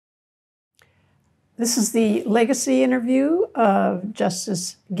This is the legacy interview of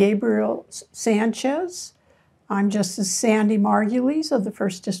Justice Gabriel Sanchez. I'm Justice Sandy Margulies of the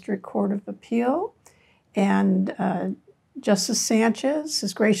First District Court of Appeal, and Justice Sanchez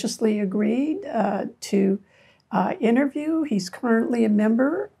has graciously agreed to interview. He's currently a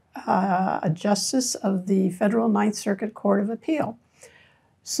member, a justice of the Federal Ninth Circuit Court of Appeal.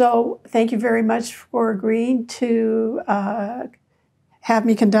 So thank you very much for agreeing to have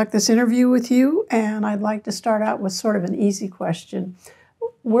me conduct this interview with you, and I'd like to start out with sort of an easy question.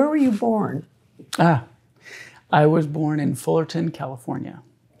 Where were you born? I was born in Fullerton, California,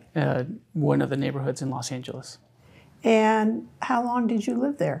 one of the neighborhoods in Los Angeles. And how long did you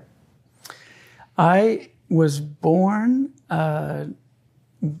live there? I was born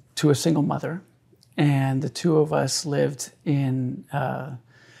to a single mother, and the two of us lived in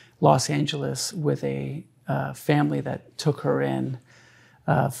Los Angeles with a family that took her in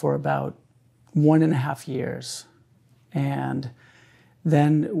for about 1.5 years. And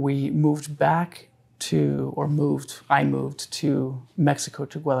then we moved back I moved to Mexico,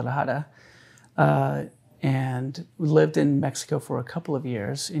 to Guadalajara, and lived in Mexico for a couple of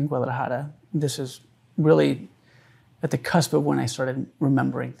years in Guadalajara. This is really at the cusp of when I started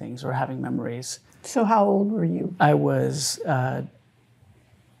remembering things or having memories. So how old were you? I was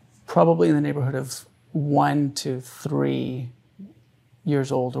probably in the neighborhood of 1 to 3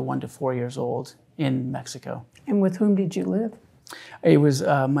 years old or 1 to 4 years old in Mexico. And with whom did you live? It was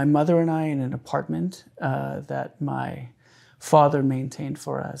my mother and I in an apartment that my father maintained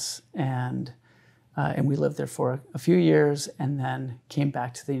for us, and we lived there for a few years, and then came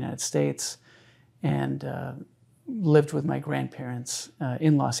back to the United States and lived with my grandparents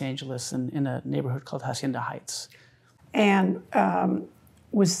in Los Angeles in a neighborhood called Hacienda Heights. And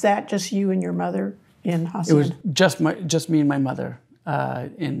was that just you and your mother in Hacienda? It was just me and my mother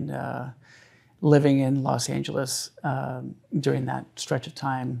living in Los Angeles during that stretch of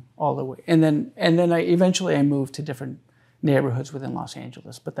time all the way. And then I eventually moved to different neighborhoods within Los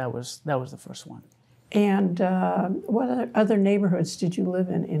Angeles, but that was the first one. And what other neighborhoods did you live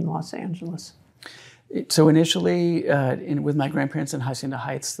in Los Angeles? So initially with my grandparents in Hacienda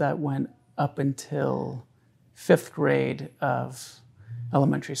Heights, that went up until 5th grade of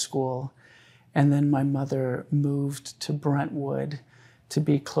elementary school. And then my mother moved to Brentwood to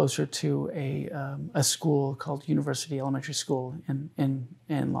be closer to a school called University Elementary School in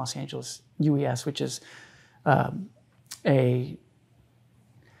Los Angeles, UES, which is a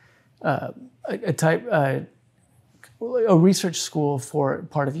research school for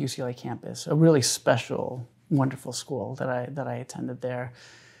part of UCLA campus, a really special, wonderful school that I attended there.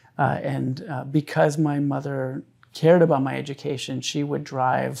 And because my mother cared about my education, she would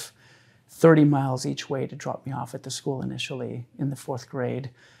drive 30 miles each way to drop me off at the school initially in the 4th grade.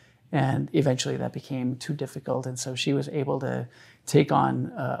 And eventually that became too difficult. And so she was able to take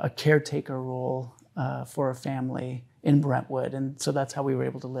on a caretaker role for a family in Brentwood. And so that's how we were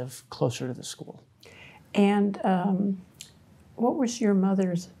able to live closer to the school. And what was your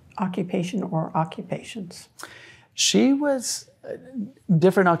mother's occupation or occupations? She was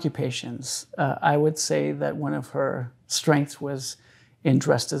different occupations. I would say that one of her strengths was in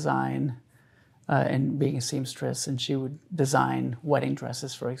dress design and being a seamstress, and she would design wedding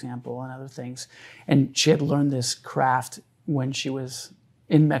dresses, for example, and other things. And she had learned this craft when she was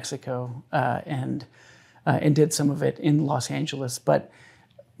in Mexico and did some of it in Los Angeles. But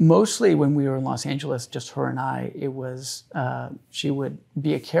mostly when we were in Los Angeles, just her and I, it was, she would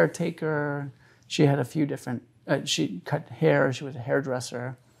be a caretaker. She had a few different, she cut hair, she was a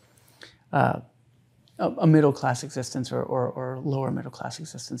hairdresser. A middle-class existence or lower middle-class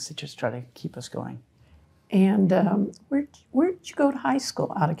existence to just try to keep us going. And where did you go to high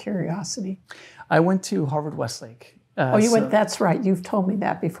school, out of curiosity? I went to Harvard Westlake. Went, that's right, you've told me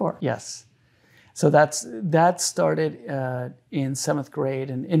that before. Yes. So that started in 7th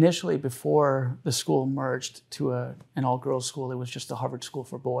grade, and initially before the school merged to an all-girls school, it was just a Harvard school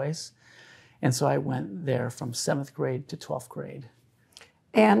for boys. And so I went there from 7th grade to 12th grade.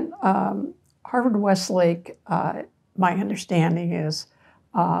 And Harvard Westlake, my understanding is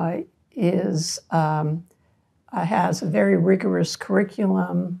has a very rigorous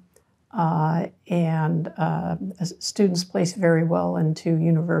curriculum, and students place very well into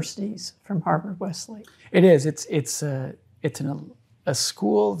universities from Harvard Westlake. It is. It's a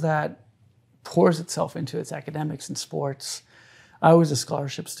school that pours itself into its academics and sports. I was a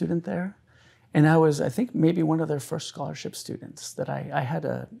scholarship student there. And I was, I think, maybe one of their first scholarship students that I had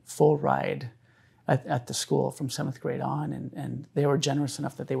a full ride at the school from 7th grade on, and they were generous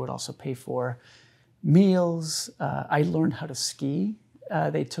enough that they would also pay for meals. I learned how to ski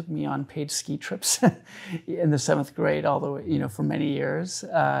they took me on paid ski trips in the 7th grade all the way, for many years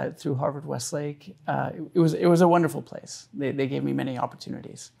through Harvard Westlake. It was a wonderful place. They gave me many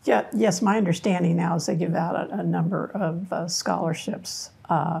opportunities. Yeah, yes, my understanding now is they give out a number of scholarships.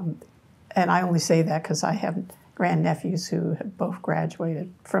 And I only say that because I have grandnephews who have both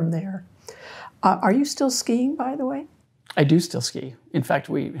graduated from there. Are you still skiing, by the way? I do still ski. In fact,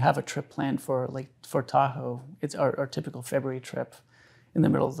 we have a trip planned for Tahoe. It's our typical February trip in the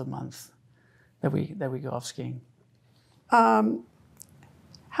middle of the month that we go off skiing. How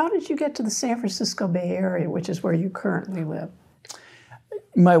did you get to the San Francisco Bay Area, which is where you currently live?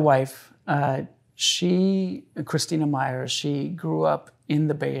 My wife, Christina Myers, she grew up in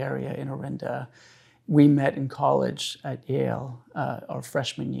the Bay Area in Orinda. We met in college at Yale our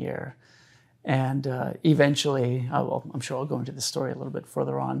freshman year. And eventually, I'm sure I'll go into the story a little bit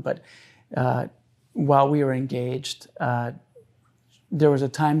further on, but while we were engaged, there was a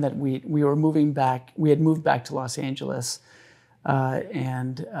time that we were moving back. We had moved back to Los Angeles,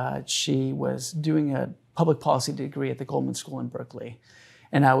 and she was doing a public policy degree at the Goldman School in Berkeley.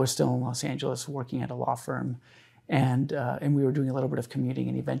 And I was still in Los Angeles working at a law firm. And we were doing a little bit of commuting,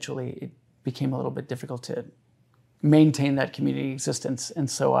 and eventually it became a little bit difficult to maintain that community existence. And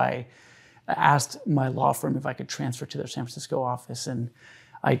so I asked my law firm if I could transfer to their San Francisco office, and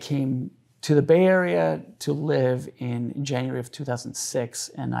I came to the Bay Area to live in January of 2006,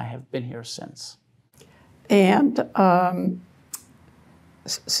 and I have been here since. And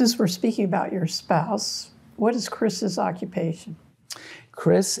since we're speaking about your spouse, what is Chris's occupation?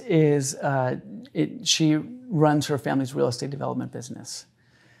 Chris is, she runs her family's real estate development business.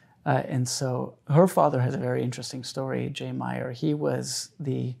 And so her father has a very interesting story, Jay Meyer. He was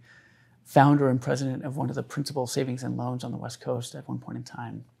the founder and president of one of the principal savings and loans on the West Coast at one point in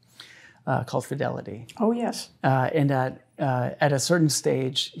time, called Fidelity. Oh, yes. And at a certain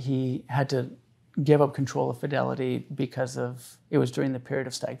stage, he had to give up control of Fidelity because it was during the period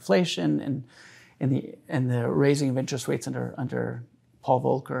of stagflation and the raising of interest rates under Paul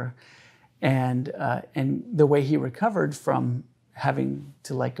Volcker. And the way he recovered from having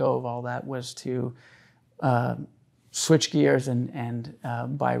to let go of all that was to switch gears and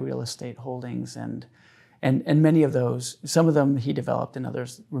buy real estate holdings, and many of those, some of them he developed and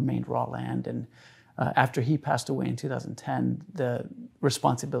others remained raw land. And after he passed away in 2010, the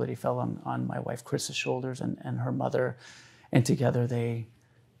responsibility fell on my wife Chris's shoulders and her mother, and together they,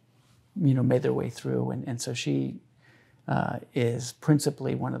 made their way through. And so she is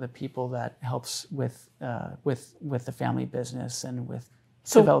principally one of the people that helps with the family business and with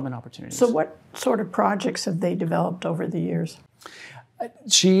development opportunities. So what sort of projects have they developed over the years?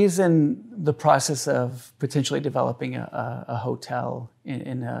 She's in the process of potentially developing a hotel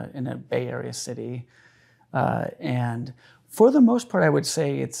in a Bay Area city. And for the most part, I would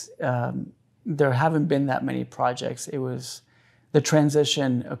say it's there haven't been that many projects. The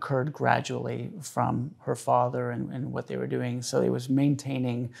transition occurred gradually from her father and what they were doing. So it was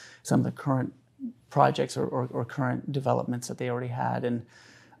maintaining some of the current projects or current developments that they already had.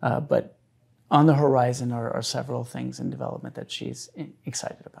 But on the horizon are several things in development that she's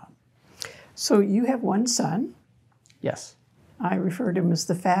excited about. So you have one son. Yes. I refer to him as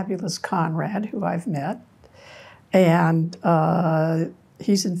the fabulous Conrad, who I've met. And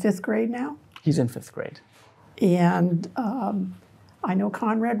he's in 5th grade now? He's in 5th grade. And I know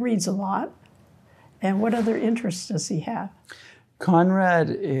Conrad reads a lot. And what other interests does he have? Conrad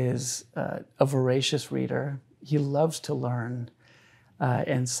is a voracious reader. He loves to learn.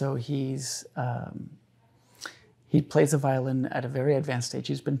 And so he plays the violin at a very advanced stage.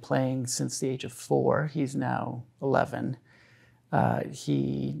 He's been playing since the age of 4. He's now 11.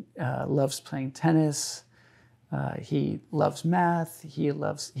 He loves playing tennis. He loves math.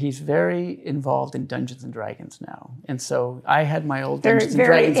 He's very involved in Dungeons and Dragons now. And so I had my old Dungeons and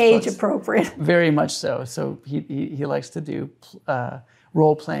Dragons very age books. appropriate. Very much so. So he likes to do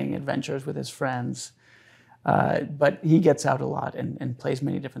role-playing adventures with his friends. But he gets out a lot and plays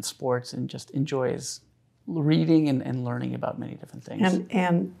many different sports and just enjoys reading and learning about many different things.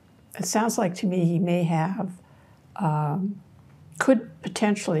 And it sounds like to me he may have, could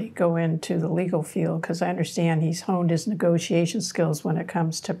potentially go into the legal field, because I understand he's honed his negotiation skills when it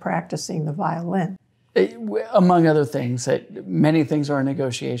comes to practicing the violin. Among other things, many things are a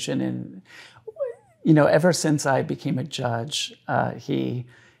negotiation. And, ever since I became a judge, he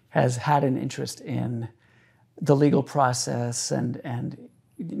has had an interest in the legal process and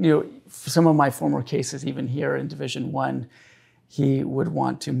some of my former cases, even here in Division I, he would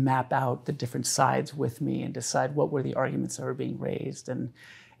want to map out the different sides with me and decide what were the arguments that were being raised and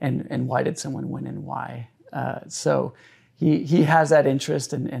why did someone win and why. So he has that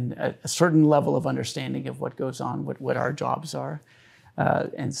interest and a certain level of understanding of what goes on, what our jobs are.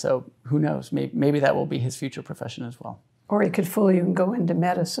 And so who knows, maybe that will be his future profession as well. Or he could fool you and go into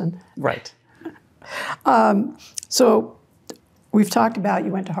medicine. Right. So we've talked about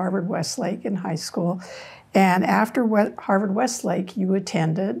you went to Harvard Westlake in high school. And after Harvard Westlake, you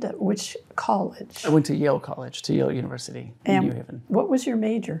attended which college? I went to Yale College, to Yale University in New Haven. What was your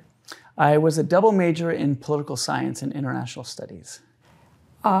major? I was a double major in political science and international studies.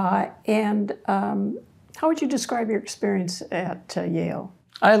 And how would you describe your experience at Yale?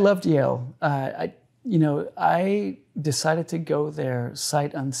 I loved Yale. I decided to go there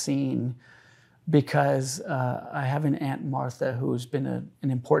sight unseen because I have an Aunt Martha who's been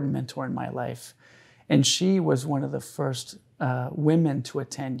an important mentor in my life. And she was one of the first women to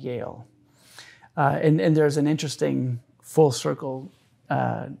attend Yale. And there's an interesting full circle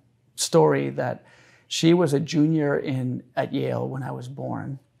story that she was a junior at Yale when I was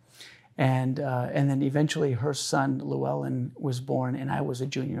born. And then eventually her son, Llewellyn, was born, and I was a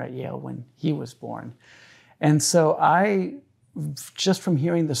junior at Yale when he was born. And so I, just from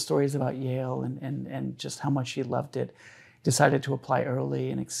hearing the stories about Yale and just how much she loved it, decided to apply early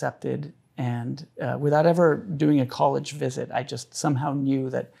and accepted. And without ever doing a college visit, I just somehow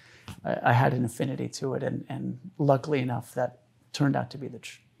knew that I had an affinity to it. And luckily enough, that turned out to be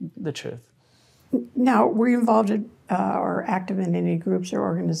the truth. Now, were you involved in, or active in any groups or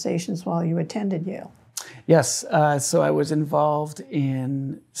organizations while you attended Yale? Yes, so I was involved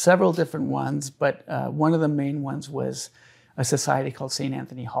in several different ones, but one of the main ones was a society called St.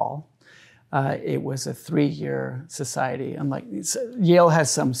 Anthony Hall. It was a 3-year society. Yale has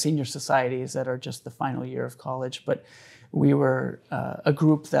some senior societies that are just the final year of college, but we were a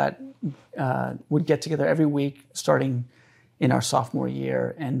group that would get together every week starting in our sophomore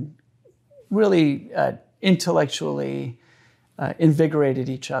year and really intellectually invigorated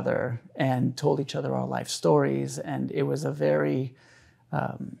each other and told each other our life stories. And it was a very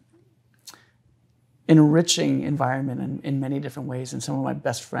enriching environment in many different ways. And some of my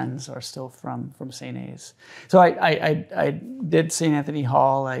best friends are still from St. A's. So I did St. Anthony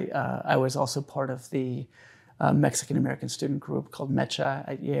Hall. I was also part of the Mexican American student group called MECHA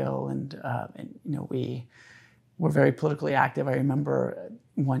at Yale. And we were very politically active. I remember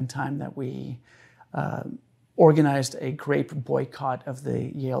one time that we organized a grape boycott of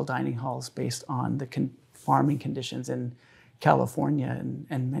the Yale dining halls based on the farming conditions in California,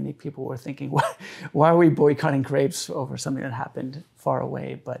 and many people were thinking, why are we boycotting grapes over something that happened far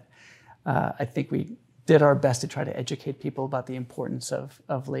away? But I think we did our best to try to educate people about the importance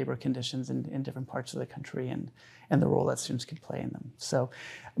of labor conditions in different parts of the country and the role that students could play in them. So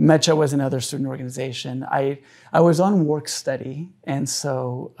MECHA was another student organization. I was on work study, and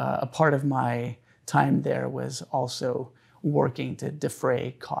so a part of my time there was also working to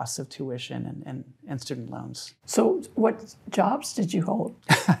defray costs of tuition and student loans. So what jobs did you hold?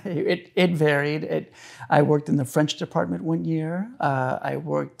 It varied. I worked in the French department one year. I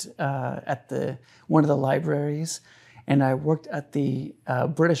worked at one of the libraries, and I worked at the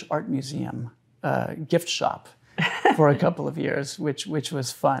British Art Museum gift shop for a couple of years, which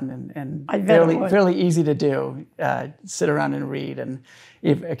was fun and fairly easy to do. Sit around and read, and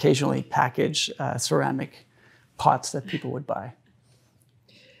occasionally package ceramic pots that people would buy.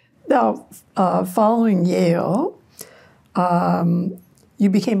 Now, following Yale, you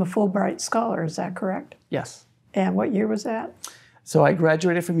became a Fulbright Scholar, is that correct? Yes. And what year was that? So I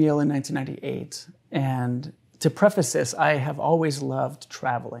graduated from Yale in 1998. And to preface this, I have always loved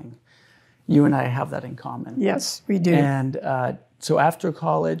traveling. You and I have that in common. Yes, we do. And so after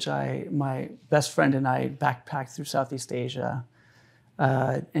college, my best friend and I backpacked through Southeast Asia.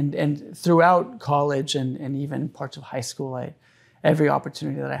 And throughout college and even parts of high school, every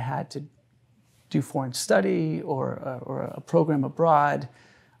opportunity that I had to do foreign study or a program abroad,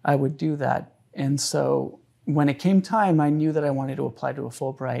 I would do that. And so when it came time, I knew that I wanted to apply to a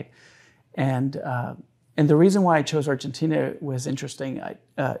Fulbright. And the reason why I chose Argentina was interesting.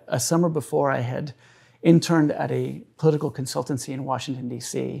 A summer before, I had interned at a political consultancy in Washington,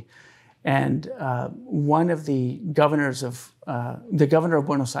 D.C., and one of the governors the governor of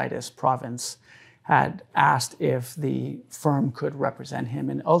Buenos Aires province had asked if the firm could represent him.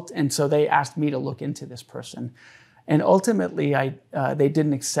 And so they asked me to look into this person. And ultimately, they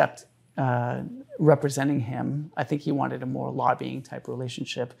didn't accept representing him. I think he wanted a more lobbying type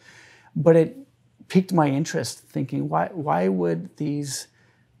relationship. But it piqued my interest, thinking, why would these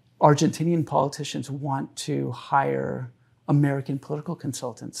Argentinian politicians want to hire American political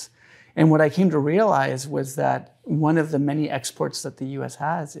consultants? And what I came to realize was that one of the many exports that the U.S.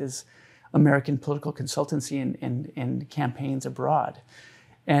 has is American political consultancy and campaigns abroad.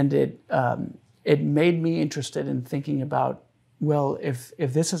 And it made me interested in thinking about, well, if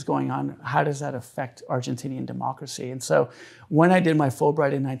this is going on, how does that affect Argentinian democracy? And so when I did my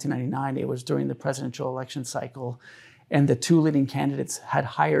Fulbright in 1999, it was during the presidential election cycle, and the two leading candidates had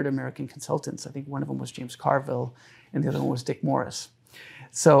hired American consultants. I think one of them was James Carville, and the other one was Dick Morris.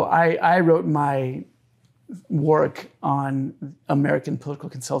 So I wrote my work on American political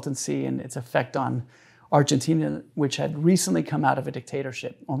consultancy and its effect on Argentina, which had recently come out of a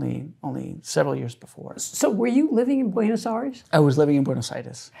dictatorship only several years before. So were you living in Buenos Aires? I was living in Buenos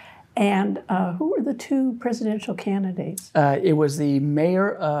Aires. And who were the two presidential candidates? It was the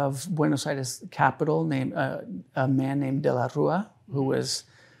mayor of Buenos Aires capital, named a man named De La Rua, who was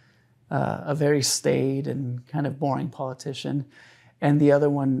a very staid and kind of boring politician. And the other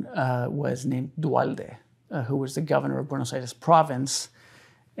one was named Dualde, who was the governor of Buenos Aires province,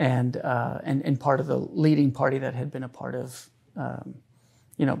 and part of the leading party that had been a part of,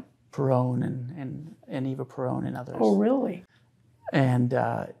 Perón and Eva Perón and others. Oh, really? And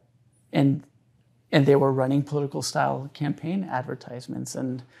they were running political style campaign advertisements.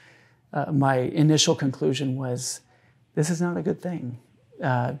 And my initial conclusion was, this is not a good thing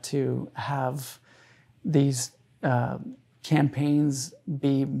to have these campaigns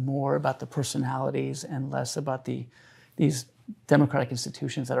be more about the personalities and less about these democratic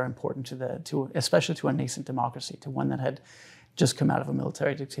institutions that are important especially to a nascent democracy, to one that had just come out of a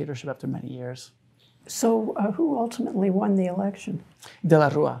military dictatorship after many years. So who ultimately won the election? De La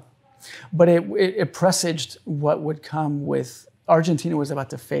Rua. But it presaged what would come with Argentina was about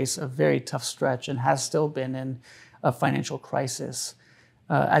to face a very tough stretch and has still been in a financial crisis.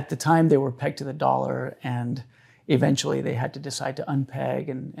 At the time, they were pegged to the dollar, and eventually they had to decide to unpeg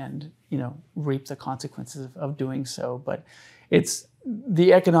and reap the consequences of doing so. But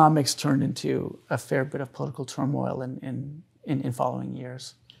the economics turned into a fair bit of political turmoil in following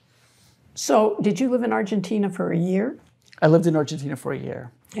years. So did you live in Argentina for a year? I lived in Argentina for a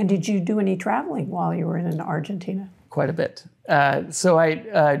year. And did you do any traveling while you were in Argentina? Quite a bit. So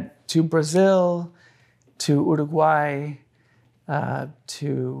I to Brazil, to Uruguay,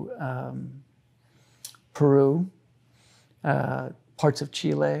 to Peru, parts of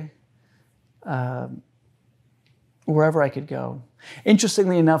Chile, wherever I could go.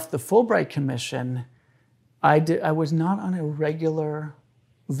 Interestingly enough, the Fulbright Commission, I was not on a regular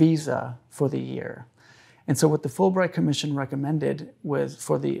visa for the year. And so what the Fulbright Commission recommended was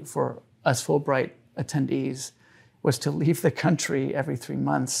for us Fulbright attendees was to leave the country every 3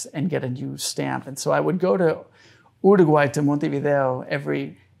 months and get a new stamp. And so I would go to Uruguay, to Montevideo,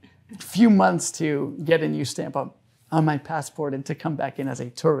 every few months to get a new stamp on my passport and to come back in as a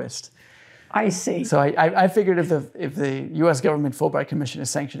tourist. I see. So I figured if the U.S. government Fulbright Commission is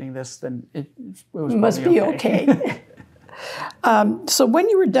sanctioning this, then it was must be okay. So when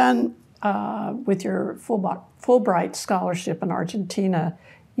you were done with your Fulbright scholarship in Argentina,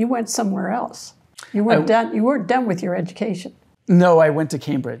 you went somewhere else. You weren't done with your education. No, I went to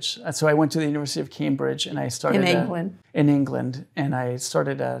Cambridge. So I went to the University of Cambridge, and I started in England, and I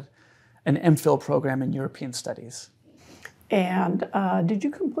started an MPhil program in European Studies. And did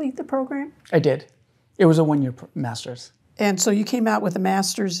you complete the program? I did. It was a one-year master's. And so you came out with a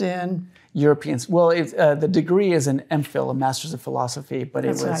master's in? Europeans. Well, the degree is an MPhil, a master's of philosophy, but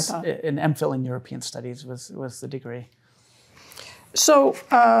That's it was an MPhil in European Studies was the degree. So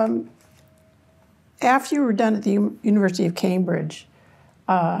after you were done at the University of Cambridge,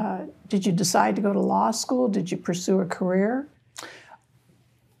 did you decide to go to law school? Did you pursue a career?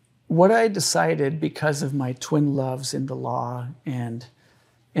 What I decided, because of my twin loves in the law and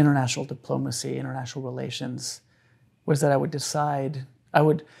international diplomacy, international relations, was that I would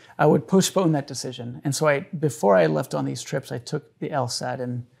postpone that decision. And so before I left on these trips, I took the LSAT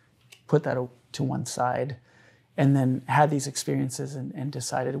and put that to one side, and then had these experiences and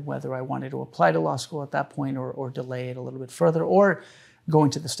decided whether I wanted to apply to law school at that point or delay it a little bit further, or go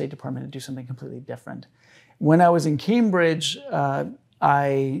into the State Department and do something completely different. When I was in Cambridge,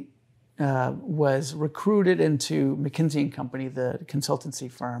 I was recruited into McKinsey & Company, the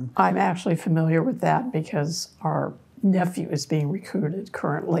consultancy firm. I'm actually familiar with that because our nephew is being recruited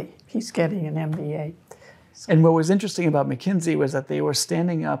currently. He's getting an MBA. And what was interesting about McKinsey was that they were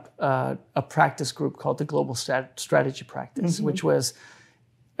standing up a practice group called the Global Strategy Practice, which was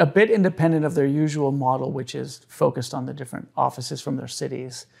a bit independent of their usual model, which is focused on the different offices from their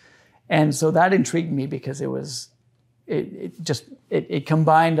cities. And so that intrigued me because it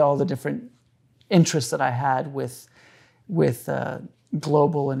combined all the different interests that I had with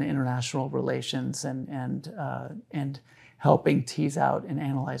global and international relations and helping tease out and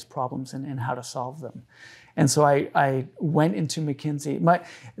analyze problems and how to solve them. And so I went into McKinsey.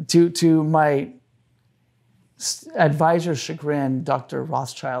 To my advisor's chagrin, Dr.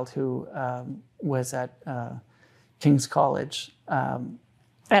 Rothschild, who was at King's College.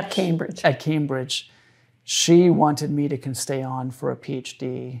 At Cambridge. At Cambridge, she wanted me to stay on for a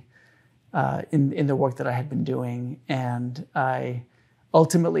PhD in the work that I had been doing. And I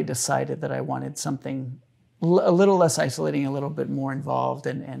ultimately decided that I wanted something a little less isolating, a little bit more involved,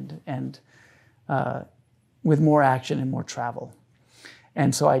 and with more action and more travel.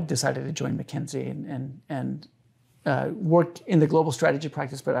 And so I decided to join McKinsey and work in the global strategy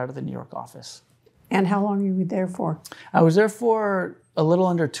practice, but out of the New York office. And how long were you there for? I was there for a little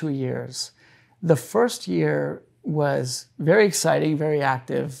under 2 years. The first year was very exciting, very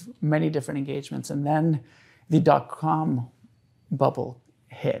active, many different engagements. And then the dot-com bubble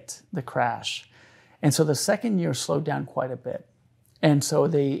hit, the crash. And so the second year slowed down quite a bit. And so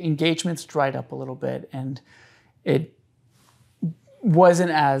the engagements dried up a little bit, and it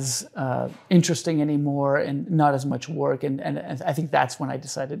wasn't as interesting anymore and not as much work. And I think that's when I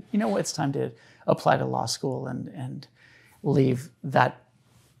decided, you know what, it's time to apply to law school and leave that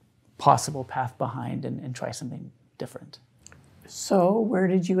possible path behind and try something different. So where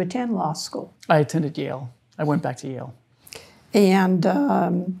did you attend law school? I attended Yale. I went back to Yale. And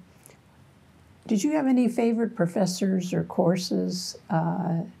did you have any favorite professors or courses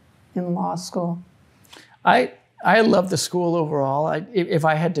in law school? I love the school overall. If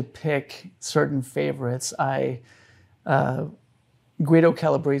I had to pick certain favorites, Guido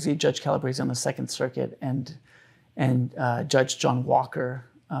Calabrese, Judge Calabrese on the Second Circuit, and Judge John Walker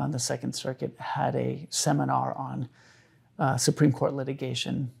on the Second Circuit had a seminar on Supreme Court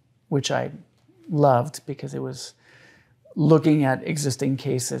litigation, which I loved because it was looking at existing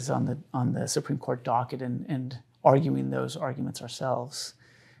cases on the Supreme Court docket and arguing those arguments ourselves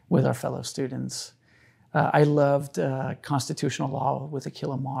with our fellow students. I loved constitutional law with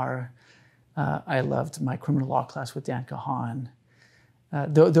Akil Amar. I loved my criminal law class with Dan Kahan.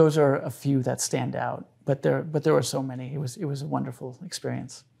 Those are a few that stand out, but there were so many. It was a wonderful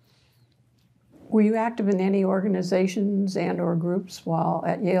experience. Were you active in any organizations and/or groups while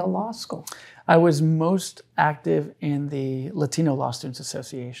at Yale Law School? I was most active in the Latino Law Students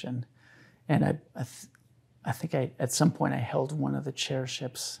Association, and I think at some point I held one of the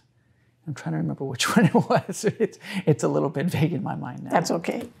chairships. I'm trying to remember which one it was. It's a little bit vague in my mind now. That's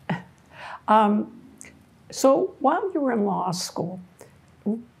okay. So while you were in law school,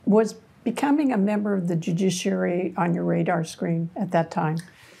 was becoming a member of the judiciary on your radar screen at that time?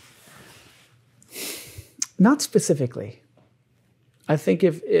 Not specifically. I think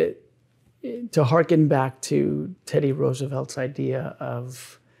to harken back to Teddy Roosevelt's idea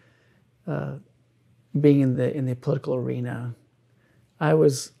of being in the political arena,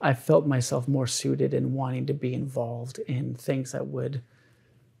 I felt myself more suited in wanting to be involved in things that would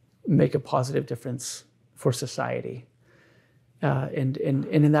make a positive difference for society. And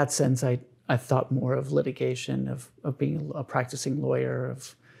in that sense, I thought more of litigation, of being a practicing lawyer,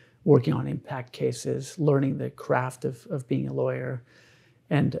 of working on impact cases, learning the craft of being a lawyer,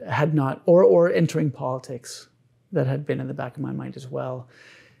 and had not, or entering politics. That had been in the back of my mind as well.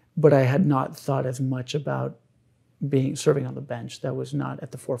 But I had not thought as much about serving on the bench. That was not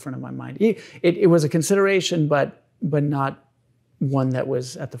at the forefront of my mind. It was a consideration, but not one that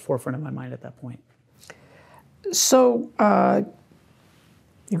was at the forefront of my mind at that point. So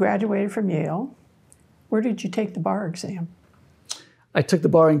you graduated from Yale. Where did you take the bar exam? I took the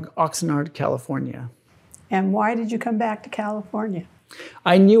bar in Oxnard, California. And why did you come back to California?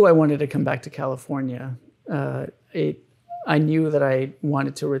 I knew I wanted to come back to California. I knew that I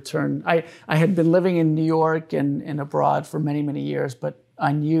wanted to return. I had been living in New York and abroad for many, many years, but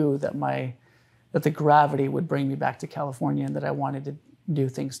I knew that the gravity would bring me back to California, and that I wanted to do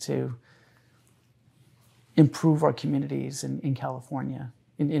things to improve our communities in California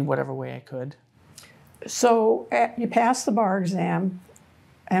in whatever way I could. So you passed the bar exam,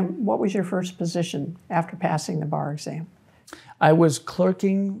 and what was your first position after passing the bar exam? I was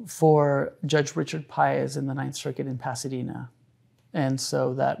clerking for Judge Richard Paez in the Ninth Circuit in Pasadena. And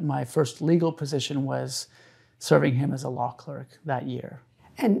so that my first legal position was serving him as a law clerk that year.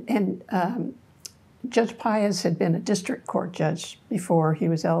 And Judge Paez had been a district court judge before he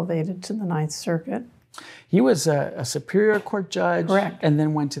was elevated to the Ninth Circuit. He was a superior court judge. Correct. And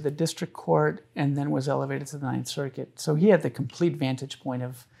then went to the district court and then was elevated to the Ninth Circuit. So he had the complete vantage point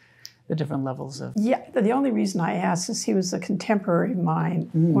of the different levels of... Yeah, the only reason I asked is he was a contemporary of mine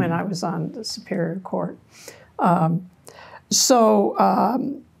when I was on the Superior Court. How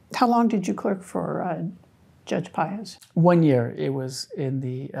long did you clerk for Judge Paez? 1 year. It was in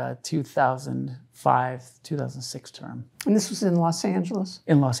the 2005-2006 term. And this was in Los Angeles?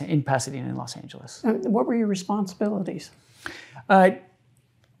 In Pasadena, in Los Angeles. What were your responsibilities?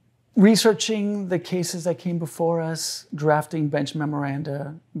 Researching the cases that came before us, drafting bench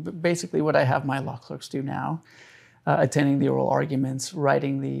memoranda, basically what I have my law clerks do now, attending the oral arguments,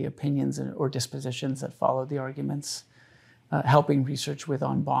 writing the opinions or dispositions that followed the arguments, helping research with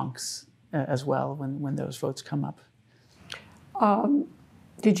en bancs as well when those votes come up.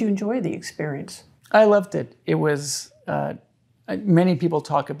 Did you enjoy the experience? I loved it. It was, many people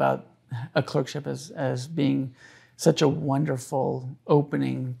talk about a clerkship as being such a wonderful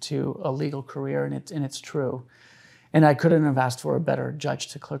opening to a legal career, and it's true. And I couldn't have asked for a better judge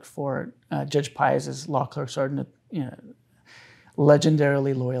to clerk for. Judge Paez's law clerks are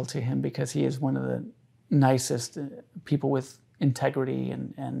legendarily loyal to him because he is one of the nicest people with integrity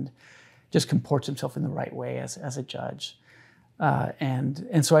and just comports himself in the right way as a judge.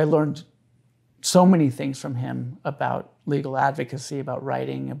 And so I learned so many things from him about legal advocacy, about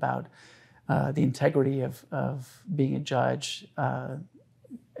writing, about the integrity of being a judge,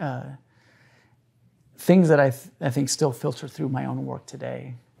 things that I think still filter through my own work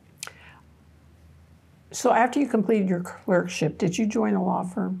today. So after you completed your clerkship, did you join a law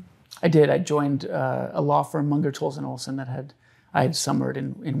firm? I did. I joined a law firm, Munger, Tolles & Olson, I had summered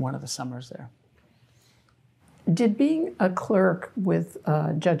in one of the summers there. Did being a clerk with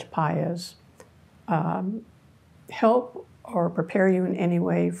Judge Paez help or prepare you in any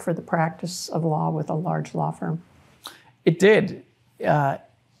way for the practice of law with a large law firm? It did.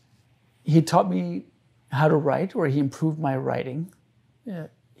 He taught me how to write, or he improved my writing. And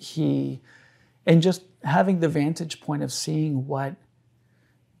just having the vantage point of seeing on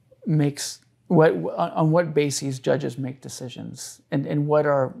what bases judges make decisions, and what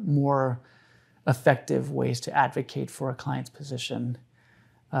are more effective ways to advocate for a client's position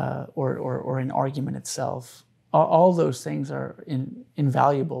or an argument itself. All those things are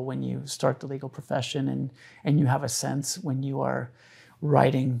invaluable when you start the legal profession and you have a sense when you are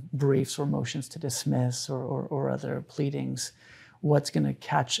writing briefs or motions to dismiss or other pleadings, what's going to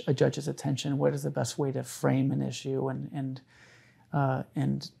catch a judge's attention, what is the best way to frame an issue and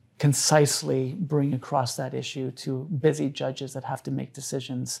concisely bring across that issue to busy judges that have to make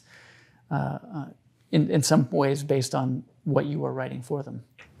decisions in some ways based on what you are writing for them.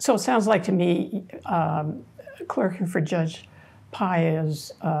 So it sounds like to me, clerking for Judge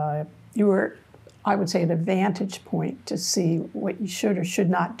Paez, you were, I would say, at a vantage point to see what you should or should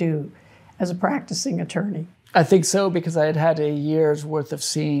not do as a practicing attorney. I think so, because I had had a year's worth of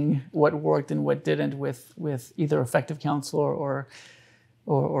seeing what worked and what didn't with either effective counsel or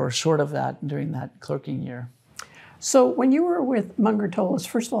short of that during that clerking year. So when you were with Munger Tolles,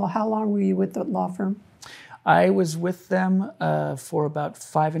 first of all, how long were you with the law firm? I was with them for about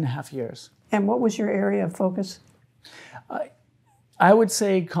 5.5 years. And what was your area of focus? I would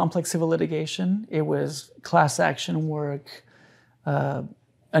say complex civil litigation. It was class action work, a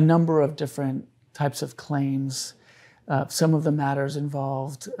number of different types of claims. Some of the matters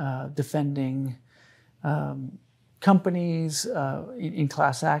involved defending companies in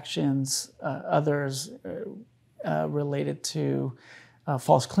class actions, others related to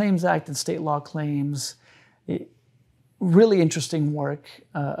False Claims Act and state law claims. Really interesting work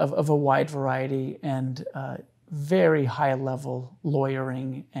of a wide variety and very high-level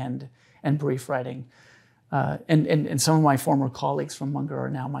lawyering and brief writing. And some of my former colleagues from Munger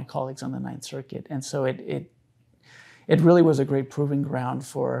are now my colleagues on the Ninth Circuit. And so it really was a great proving ground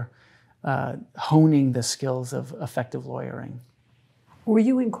for honing the skills of effective lawyering. Were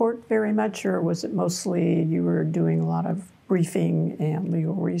you in court very much, or was it mostly you were doing a lot of briefing and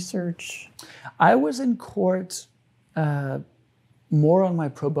legal research? I was in court more on my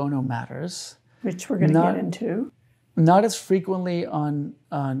pro bono matters, which we're going to get into. Not as frequently on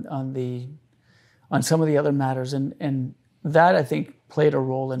some of the other matters, and that I think played a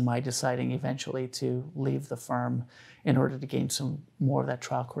role in my deciding eventually to leave the firm in order to gain some more of that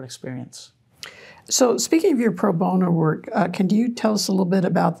trial court experience. So speaking of your pro bono work, can you tell us a little bit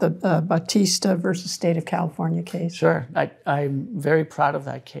about the Batista versus State of California case? Sure. I'm very proud of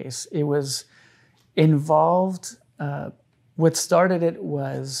that case. It was involved, what started it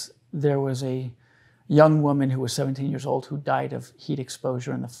was there was a young woman who was 17 years old who died of heat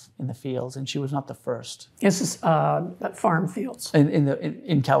exposure in the fields, and she was not the first. This is farm fields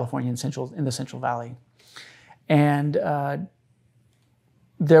in California, in the Central Valley, and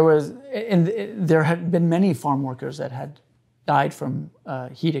there had been many farm workers that had died from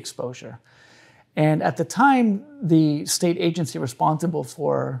heat exposure, and at the time, the state agency responsible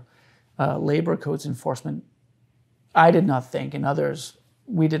for labor codes enforcement I did not think, and others,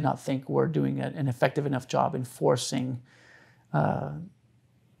 we did not think were doing an effective enough job enforcing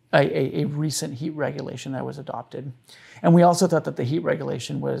a recent heat regulation that was adopted. And we also thought that the heat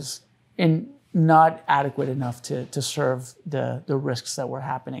regulation was not adequate enough to serve the risks that were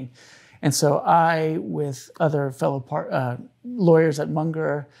happening. And so I, with other fellow lawyers at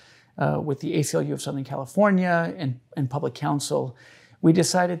Munger, with the ACLU of Southern California and public counsel, we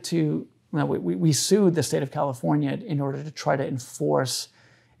decided to, we sued the state of California in order to try to enforce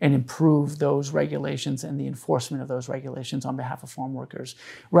and improve those regulations and the enforcement of those regulations on behalf of farm workers,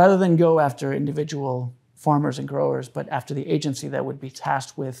 rather than go after individual farmers and growers, but after the agency that would be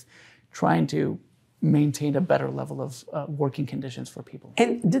tasked with trying to maintain a better level of working conditions for people.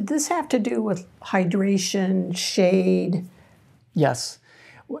 And did this have to do with hydration, shade? Yes.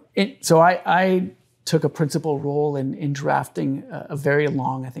 So I took a principal role in drafting a very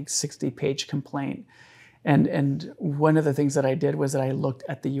long, I think 60-page complaint. And one of the things that I did was that I looked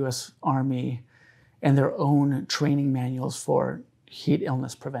at the U.S. Army and their own training manuals for heat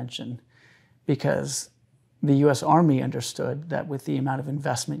illness prevention, because the U.S. Army understood that with the amount of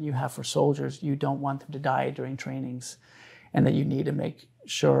investment you have for soldiers, you don't want them to die during trainings, and that you need to make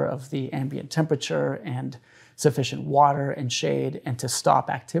sure of the ambient temperature and sufficient water and shade, and to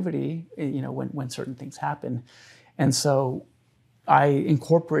stop activity, when certain things happen. And so I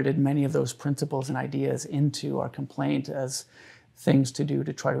incorporated many of those principles and ideas into our complaint as things to do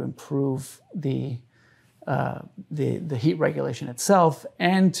to try to improve the heat regulation itself,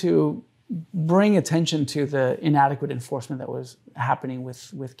 and to bring attention to the inadequate enforcement that was happening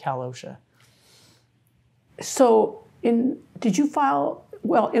with Cal OSHA. So in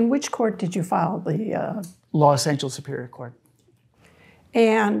which court did you file the? Los Angeles Superior Court.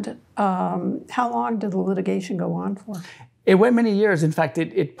 And how long did the litigation go on for? It went many years. In fact,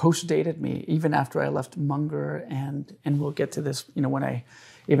 it post-dated me even after I left Munger, and we'll get to this, when I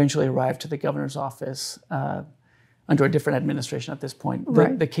eventually arrived to the governor's office under a different administration at this point.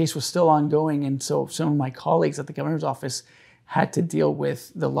 Right. The case was still ongoing, and so some of my colleagues at the governor's office had to deal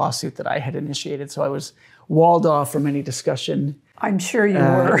with the lawsuit that I had initiated. So I was walled off from any discussion. I'm sure you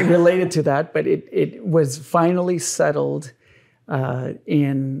were. Related to that, but it was finally settled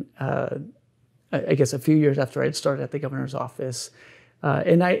in I guess a few years after I'd started at the governor's office,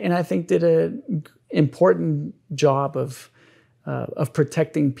 and I think did an important job of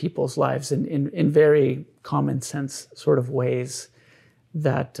protecting people's lives in very common sense sort of ways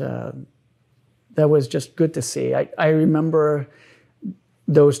that was just good to see. I remember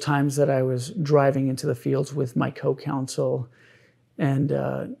those times that I was driving into the fields with my co-counsel, and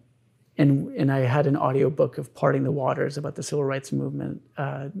I had an audiobook of Parting the Waters about the civil rights movement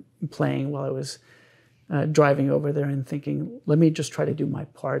playing while I was driving over there, and thinking, let me just try to do my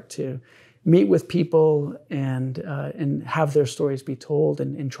part to meet with people and have their stories be told,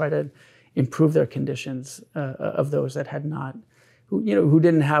 and try to improve their conditions of those that had not, who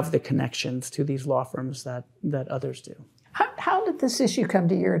didn't have the connections to these law firms that others do. How did this issue come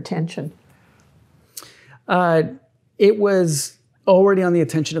to your attention? It was already on the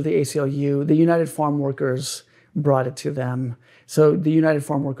attention of the ACLU. The United Farm Workers brought it to them. So the United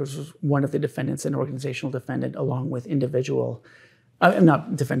Farm Workers was one of the defendants, an organizational defendant, along with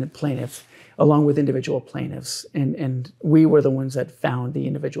plaintiffs, along with individual plaintiffs. And we were the ones that found the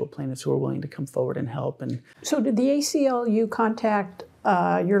individual plaintiffs who were willing to come forward and help. And so did the ACLU contact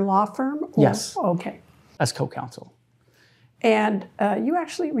your law firm? Yes. Okay. As co-counsel. And you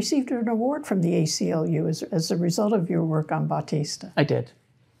actually received an award from the ACLU as a result of your work on Bautista. I did.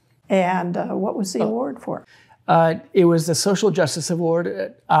 And what was the award for? It was the Social Justice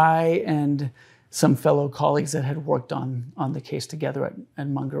Award. I and some fellow colleagues that had worked on the case together at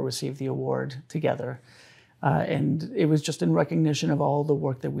Munger received the award together. And it was just in recognition of all the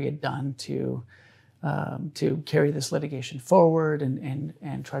work that we had done to carry this litigation forward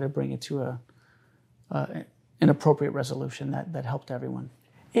and try to bring it to an appropriate resolution that helped everyone.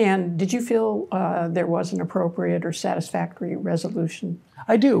 And did you feel there was an appropriate or satisfactory resolution?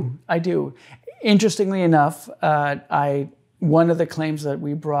 I do. Interestingly enough, one of the claims that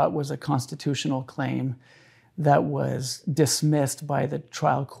we brought was a constitutional claim that was dismissed by the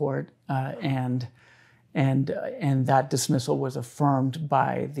trial court, and that dismissal was affirmed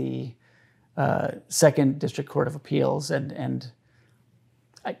by the Second District Court of Appeals, and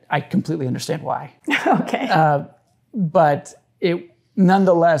I completely understand why. Okay. But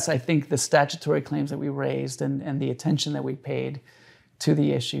nonetheless, I think the statutory claims that we raised and the attention that we paid to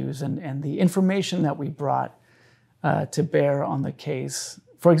the issues and the information that we brought to bear on the case.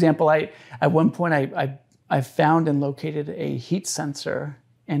 For example, at one point I found and located a heat sensor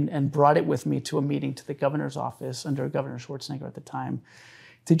and brought it with me to a meeting to the governor's office under Governor Schwarzenegger at the time,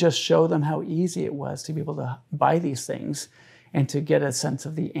 to just show them how easy it was to be able to buy these things and to get a sense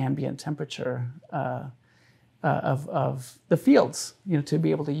of the ambient temperature of the fields, to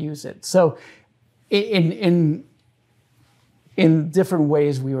be able to use it. So in different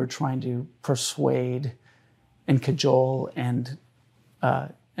ways, we were trying to persuade and cajole and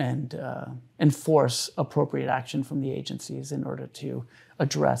enforce appropriate action from the agencies in order to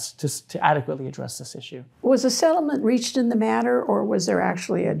adequately address this issue. Was a settlement reached in the matter, or was there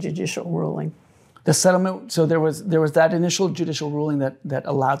actually a judicial ruling? The settlement, so there was that initial judicial ruling that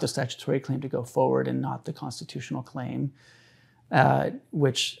allowed the statutory claim to go forward and not the constitutional claim, and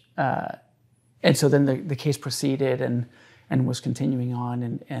so then the case proceeded and was continuing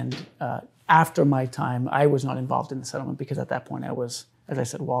on, and after my time, I was not involved in the settlement because at that point I was, as I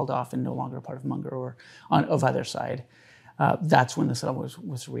said, walled off and no longer a part of Munger or of either side. That's when the settlement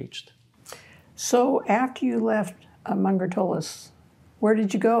was reached. So after you left Munger Tullis, where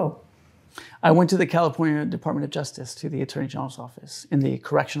did you go? I went to the California Department of Justice, to the Attorney General's office in the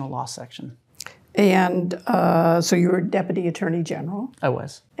correctional law section. And so you were Deputy Attorney General? I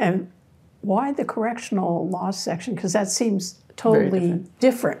was. And why the correctional law section? Because that seems totally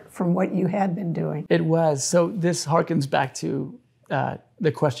different from what you had been doing. It was. So this harkens back to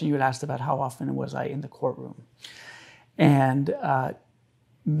the question you had asked about how often was I in the courtroom. And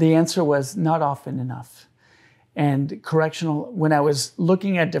the answer was not often enough. And when I was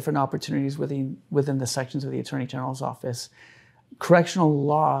looking at different opportunities within the sections of the Attorney General's office, correctional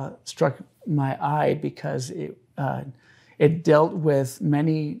law struck my eye because it dealt with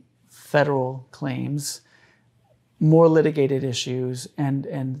many federal claims, more litigated issues,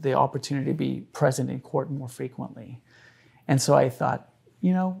 and the opportunity to be present in court more frequently. And so I thought,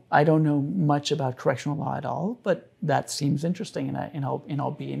 I don't know much about correctional law at all, but that seems interesting, and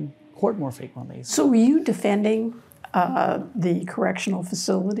I'll be in court more frequently. So were you defending the correctional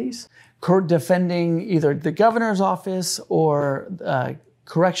facilities? Defending either the governor's office or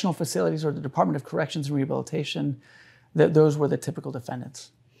correctional facilities or the Department of Corrections and Rehabilitation. Those were the typical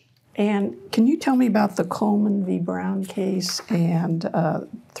defendants. And can you tell me about the Coleman v. Brown case and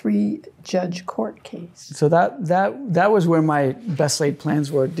 3-judge court case? So that was where my best laid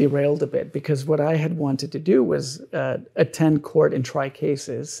plans were derailed a bit, because what I had wanted to do was attend court and try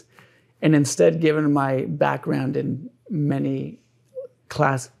cases. And instead, given my background in many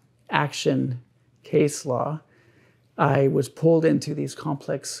class action case law, I was pulled into these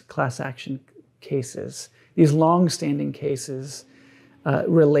complex class action cases, these long-standing cases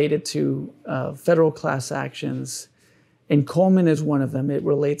related to federal class actions. And Coleman is one of them. It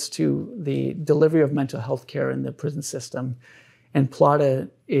relates to the delivery of mental health care in the prison system. And Plata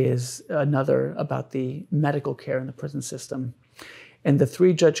is another about the medical care in the prison system. And the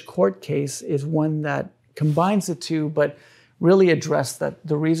 3-judge court case is one that combines the two, but really addressed that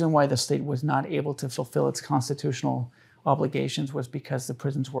the reason why the state was not able to fulfill its constitutional obligations was because the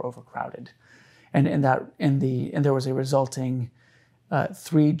prisons were overcrowded. And there was a resulting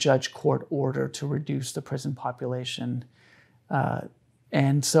 3-judge court order to reduce the prison population.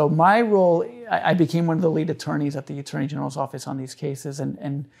 And so my role, I became one of the lead attorneys at the Attorney General's office on these cases,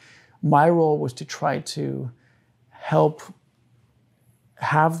 and my role was to try to help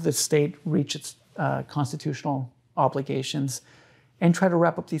have the state reach its constitutional obligations and try to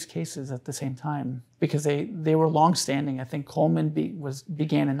wrap up these cases at the same time, because they were long-standing. I think Coleman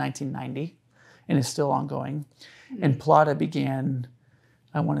began in 1990 and is still ongoing. Mm-hmm. And Plata began,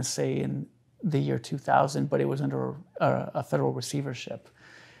 I want to say, in the year 2000, but it was under a federal receivership.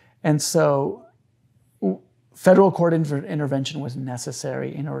 And so federal court intervention was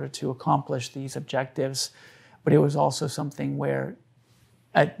necessary in order to accomplish these objectives, but it was also something where,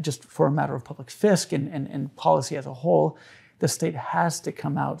 just for a matter of public fisc and policy as a whole, the state has to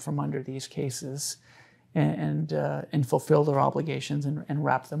come out from under these cases and fulfill their obligations and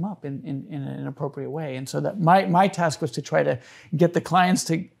wrap them up in an appropriate way. And so that my task was to try to get the clients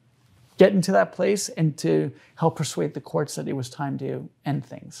to get into that place and to help persuade the courts that it was time to end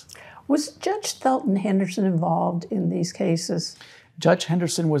things. Was Judge Thelton Henderson involved in these cases? Judge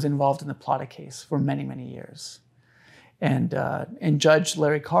Henderson was involved in the Plata case for many, many years. And Judge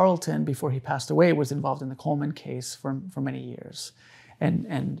Larry Carlton, before he passed away, was involved in the Coleman case for many years.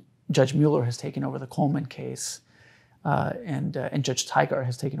 And Judge Mueller has taken over the Coleman case, and Judge Tigar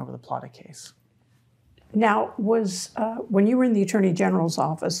has taken over the Plata case. Now, when you were in the Attorney General's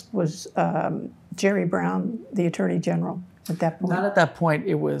office, was Jerry Brown the Attorney General at that point? Not at that point.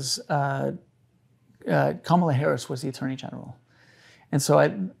 It was Kamala Harris was the Attorney General. And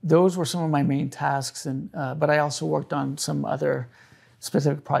so those were some of my main tasks, but I also worked on some other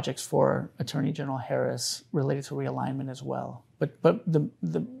specific projects for Attorney General Harris related to realignment as well. But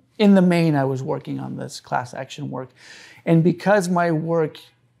in the main, I was working on this class action work. And because my work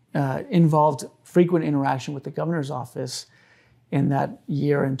involved frequent interaction with the governor's office in that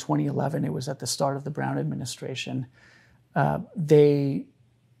year in 2011, it was at the start of the Brown administration, they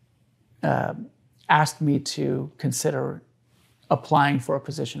asked me to consider applying for a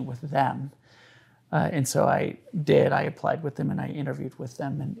position with them. And so I did. I applied with them and I interviewed with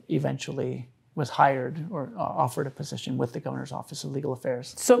them and eventually was hired or offered a position with the Governor's Office of Legal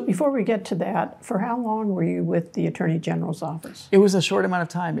Affairs. So before we get to that, for how long were you with the Attorney General's office? It was a short amount of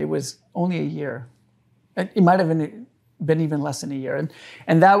time. It was only a year. It might have been even less than a year.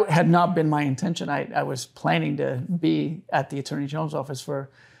 And that had not been my intention. I was planning to be at the Attorney General's office for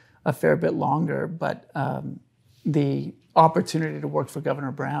a fair bit longer, but the opportunity to work for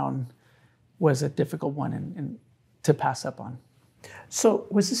Governor Brown was a difficult one and to pass up on. So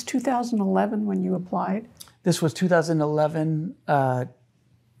was this 2011 when you applied? This was 2011,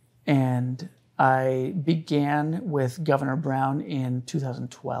 and I began with Governor Brown in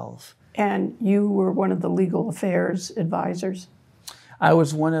 2012. And you were one of the legal affairs advisors? I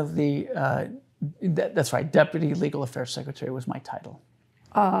was one of the, that's right, Deputy Legal Affairs Secretary was my title.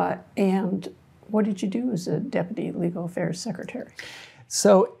 And what did you do as a Deputy Legal Affairs Secretary?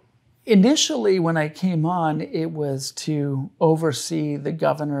 So initially, when I came on, it was to oversee the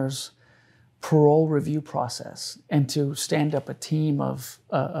governor's parole review process and to stand up a team of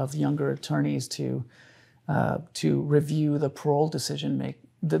younger attorneys to review the parole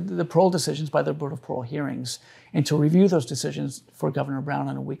the parole decisions by the Board of Parole Hearings, and to review those decisions for Governor Brown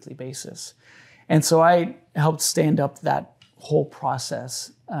on a weekly basis. And so I helped stand up that whole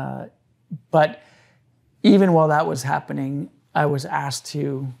process. But even while that was happening, I was asked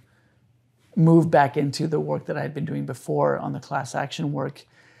to move back into the work that I had been doing before on the class action work.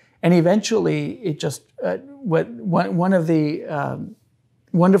 And eventually, it just, one of the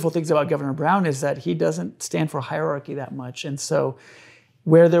wonderful things about Governor Brown is that he doesn't stand for hierarchy that much. And so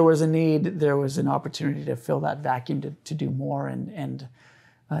where there was a need, there was an opportunity to fill that vacuum to do more. And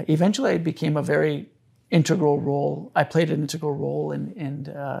eventually, it became a very integral role. I played an integral role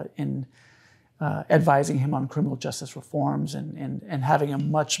in advising him on criminal justice reforms and having a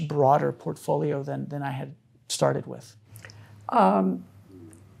much broader portfolio than I had started with.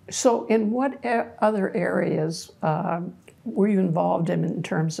 So in what other areas were you involved in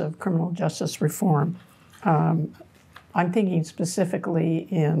terms of criminal justice reform? I'm thinking specifically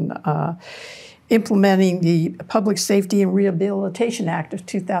in implementing the Public Safety and Rehabilitation Act of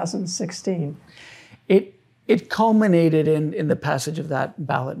 2016. It culminated in the passage of that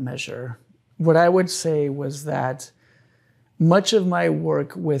ballot measure. What I would say was that much of my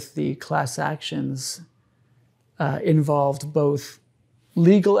work with the class actions involved both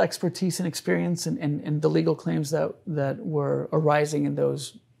legal expertise and experience and the legal claims that were arising in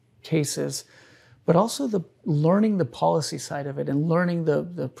those cases, but also learning the policy side of it and learning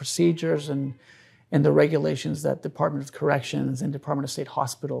the procedures and the regulations that Department of Corrections and Department of State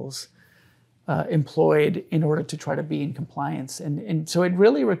Hospitals employed in order to try to be in compliance. And so it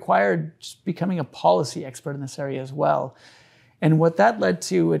really required just becoming a policy expert in this area as well. And what that led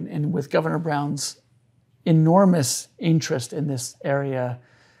to, and with Governor Brown's enormous interest in this area,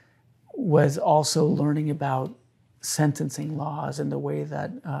 was also learning about sentencing laws and the way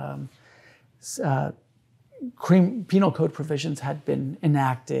that penal code provisions had been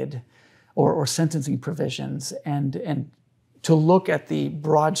enacted or sentencing provisions, and to look at the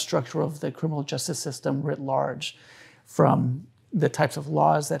broad structure of the criminal justice system writ large, from the types of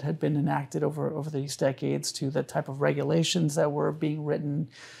laws that had been enacted over these decades to the type of regulations that were being written,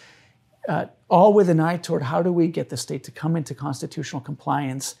 all with an eye toward how do we get the state to come into constitutional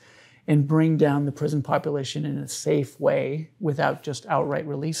compliance and bring down the prison population in a safe way without just outright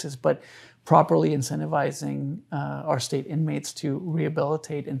releases, but properly incentivizing our state inmates to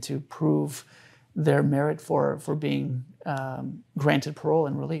rehabilitate and to prove their merit for being granted parole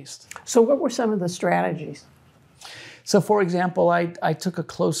and released. So what were some of the strategies? So, for example, I took a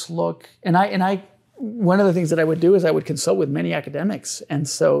close look, and I one of the things that I would do is I would consult with many academics, and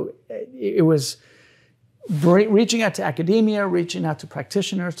so it was reaching out to academia, reaching out to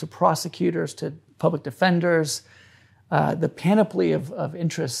practitioners, to prosecutors, to public defenders, the panoply of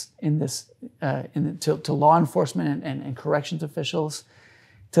interests in this, to law enforcement and corrections officials,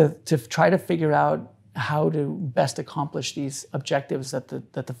 to try to figure out how to best accomplish these objectives that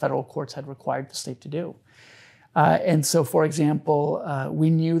the federal courts had required the state to do. And so, for example, we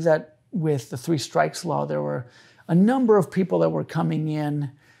knew that with the three strikes law, there were a number of people that were coming in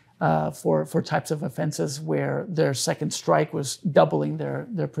for types of offenses where their second strike was doubling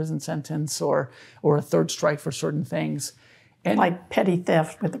their prison sentence, or a third strike for certain things. And like petty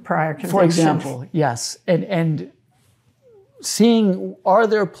theft with a prior conviction. for example, yes. And seeing, are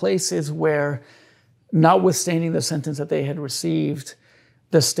there places where, notwithstanding the sentence that they had received,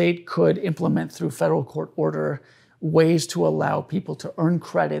 the state could implement through federal court order ways to allow people to earn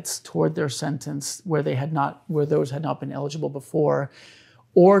credits toward their sentence where those had not been eligible before,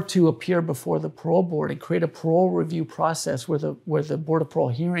 or to appear before the parole board and create a parole review process where the Board of Parole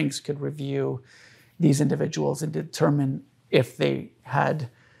hearings could review these individuals and determine if they had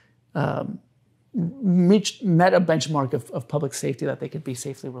met a benchmark of public safety, that they could be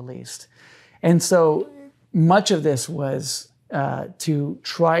safely released. And so much of this was to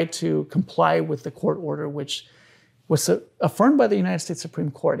try to comply with the court order, which was affirmed by the United States Supreme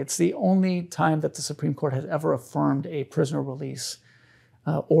Court. It's the only time that the Supreme Court has ever affirmed a prisoner release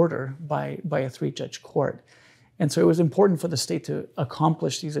order by a 3-judge court. And so it was important for the state to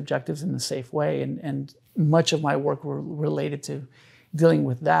accomplish these objectives in a safe way. And much of my work were related to dealing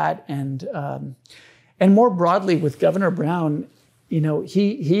with that. And more broadly with Governor Brown,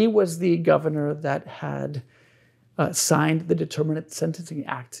 he was the governor that had signed the Determinate Sentencing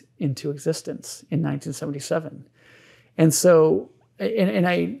Act into existence in 1977. And so,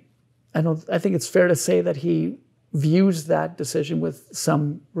 I think it's fair to say that he views that decision with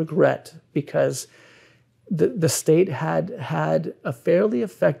some regret, because the state had a fairly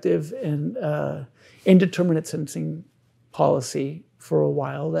effective and indeterminate sentencing policy for a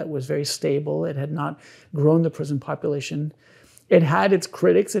while that was very stable. It had not grown the prison population. It had its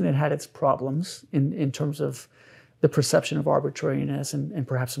critics and it had its problems in terms of the perception of arbitrariness and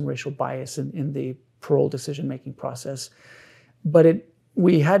perhaps some racial bias in the parole decision-making process. But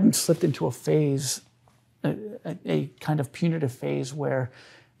we hadn't slipped into a phase, a kind of punitive phase, where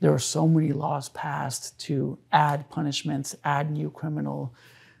there are so many laws passed to add punishments, add new criminal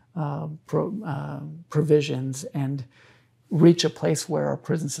provisions, and reach a place where our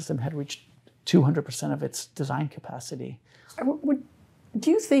prison system had reached 200% of its design capacity.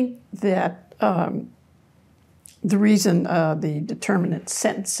 Do you think that the reason the determinate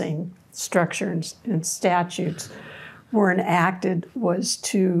sentencing structure and statutes were enacted was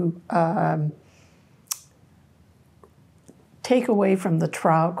to take away from the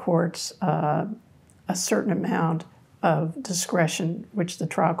trial courts a certain amount of discretion which the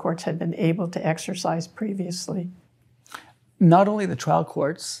trial courts had been able to exercise previously? Not only the trial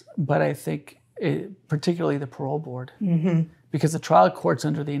courts, but I think particularly the parole board. Mm-hmm. Because the trial courts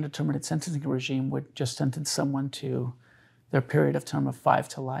under the indeterminate sentencing regime would just sentence someone to their period of term of 5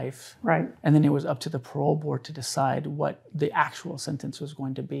 to life. Right. And then it was up to the parole board to decide what the actual sentence was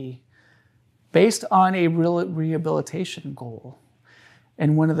going to be based on a rehabilitation goal.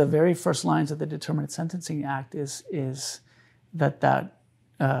 And one of the very first lines of the Determinate Sentencing Act is that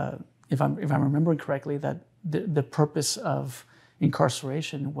if I'm remembering correctly, that the purpose of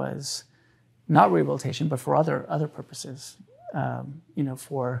incarceration was not rehabilitation, but for other purposes,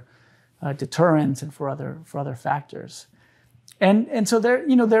 for deterrence and for other factors. And so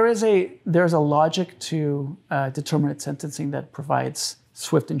there's a logic to determinate sentencing that provides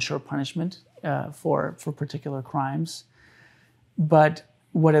swift and sure punishment for particular crimes. But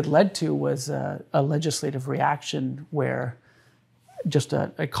what it led to was a legislative reaction where just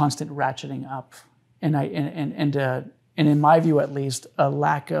a constant ratcheting up, and in my view at least, a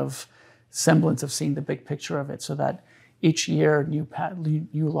lack of semblance of seeing the big picture of it, so that each year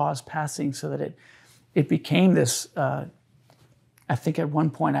new laws passing, so that it became this. I think at one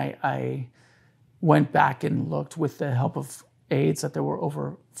point I went back and looked with the help of aides that there were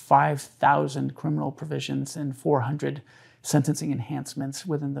over 5,000 criminal provisions and 400 sentencing enhancements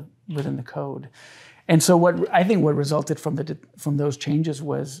within the code. And so what resulted from those changes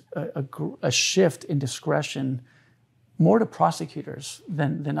was a shift in discretion more to prosecutors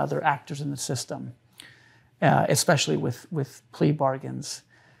than other actors in the system, especially with plea bargains.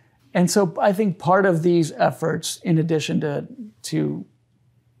 And so I think part of these efforts, in addition to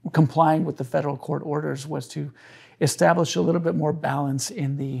complying with the federal court orders, was to establish a little bit more balance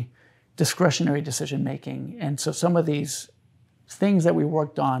in the discretionary decision making. And so some of these things that we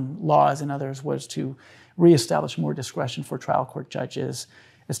worked on, laws and others, was to reestablish more discretion for trial court judges,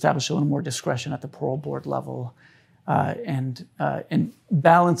 establish a little more discretion at the parole board level, and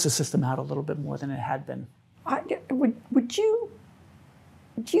balance the system out a little bit more than it had been.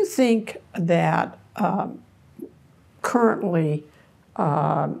 Do you think that currently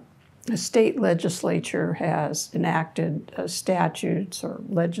the state legislature has enacted statutes or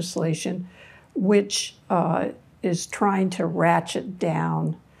legislation which is trying to ratchet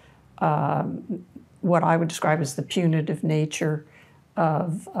down what I would describe as the punitive nature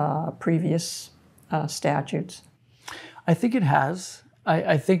of previous statutes? I think it has.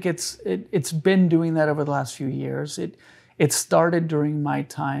 I think it's been doing that over the last few years. It started during my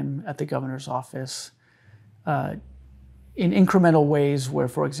time at the governor's office in incremental ways where,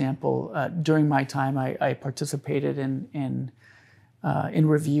 for example, during my time, I participated in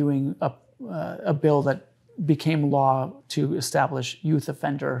reviewing a bill that became law to establish youth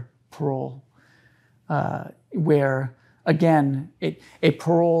offender parole, where, again, a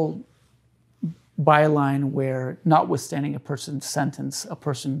parole byline where, notwithstanding a person's sentence, a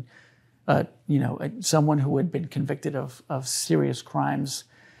person, someone who had been convicted of serious crimes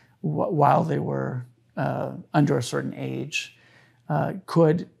while they were under a certain age,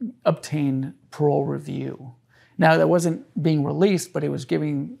 could obtain parole review. Now, that wasn't being released, but it was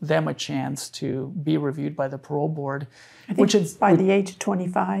giving them a chance to be reviewed by the parole board. I think it's by the age of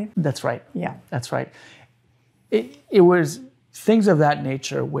 25. That's right. Yeah. That's right. It was things of that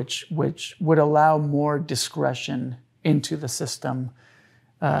nature which would allow more discretion into the system.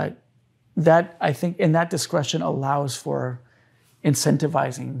 That, I think, and that discretion allows for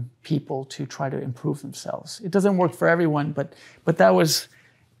incentivizing people to try to improve themselves. It doesn't work for everyone, but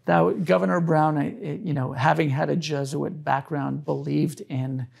that Governor Brown, having had a Jesuit background, believed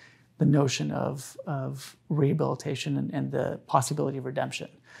in the notion of rehabilitation and the possibility of redemption.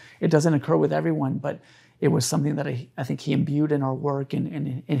 It doesn't occur with everyone, but it was something that I think he imbued in our work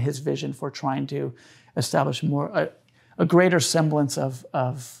and in his vision for trying to establish a greater semblance of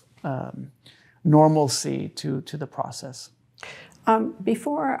normalcy to the process.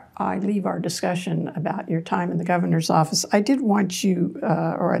 Before I leave our discussion about your time in the governor's office, I did want you,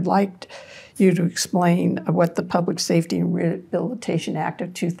 or I'd like you to explain what the Public Safety and Rehabilitation Act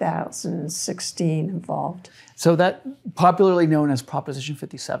of 2016 involved. So that, popularly known as Proposition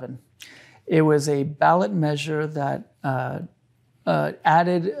 57, it was a ballot measure that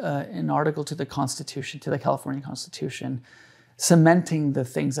added an article to the Constitution, to the California Constitution, cementing the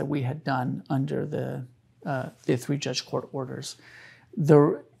things that we had done under the 3-judge court orders.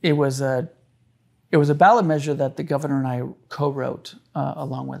 It was a ballot measure that the governor and I co-wrote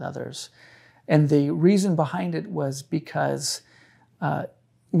along with others. And the reason behind it was because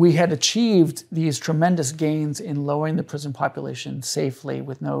we had achieved these tremendous gains in lowering the prison population safely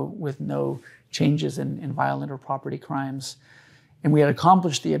with no changes in violent or property crimes. And we had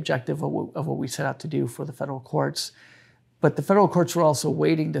accomplished the objective of what we set out to do for the federal courts. But the federal courts were also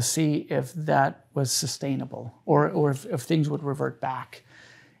waiting to see if that was sustainable or if things would revert back.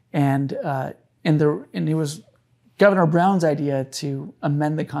 And it was Governor Brown's idea to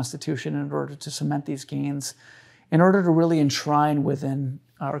amend the Constitution in order to cement these gains, in order to really enshrine within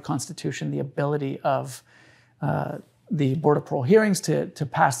our Constitution the ability of the Board of Parole Hearings to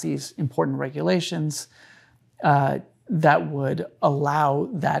pass these important regulations that would allow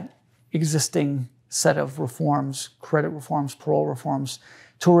that existing set of reforms, credit reforms, parole reforms,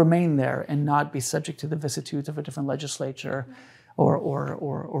 to remain there and not be subject to the vicissitudes of a different legislature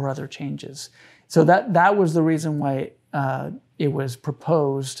or other changes. So that was the reason why it was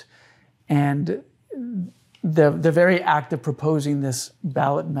proposed. And the very act of proposing this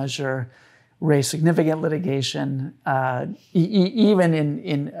ballot measure raised significant litigation, even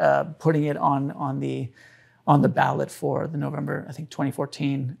in putting it on the ballot for the November, I think,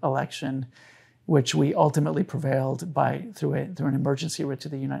 2014 election, which we ultimately prevailed through an emergency writ to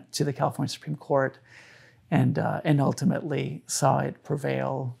the California Supreme Court, and ultimately saw it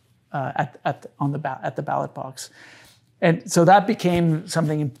prevail at the ballot box. And so that became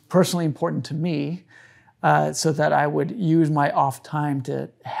something personally important to me, so that I would use my off time to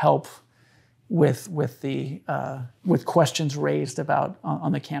help with questions raised about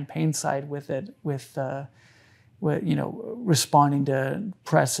on the campaign side responding to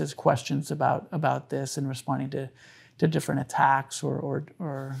press's questions about this and responding to different attacks or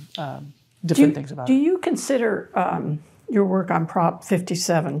different things about it. Do you consider your work on Prop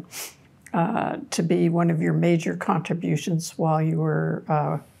 57 to be one of your major contributions while you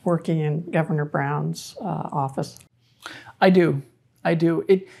were working in Governor Brown's office? I do.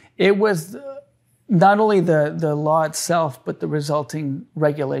 It was not only the law itself, but the resulting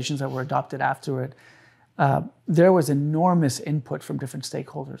regulations that were adopted after it. There was enormous input from different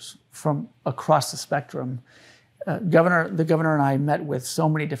stakeholders from across the spectrum. The governor and I met with so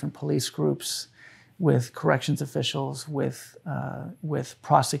many different police groups, with corrections officials, with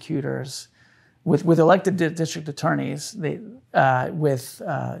prosecutors, with elected district attorneys, with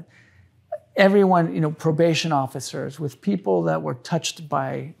everyone, probation officers, with people that were touched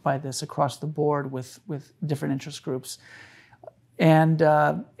by this across the board, with different interest groups. And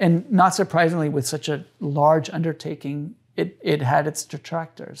not surprisingly, with such a large undertaking, it had its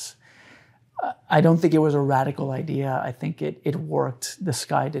detractors. I don't think it was a radical idea. I think it worked. The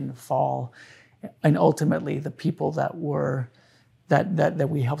sky didn't fall, and ultimately, the people that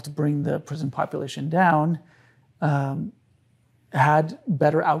we helped bring the prison population down had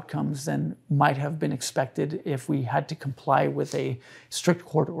better outcomes than might have been expected if we had to comply with a strict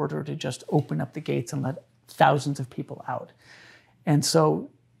court order to just open up the gates and let thousands of people out. And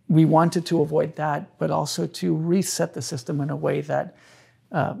so we wanted to avoid that, but also to reset the system in a way that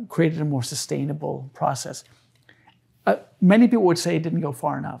created a more sustainable process. Many people would say it didn't go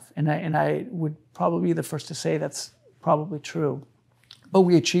far enough, and I would probably be the first to say that's probably true. But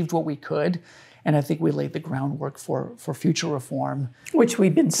we achieved what we could, and I think we laid the groundwork for future reform. Which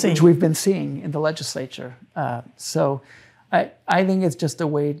we've been seeing. Which we've been seeing in the legislature. So I think it's just a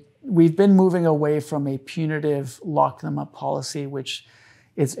way, we've been moving away from a punitive lock them up policy, which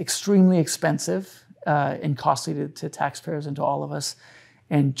is extremely expensive and costly to taxpayers and to all of us.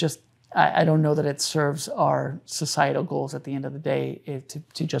 And just, I don't know that it serves our societal goals at the end of the day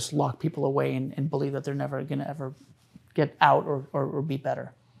to just lock people away and believe that they're never going to ever get out or be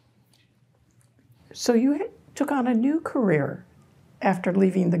better. So you took on a new career after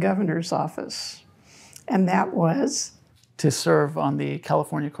leaving the governor's office, and that was? To serve on the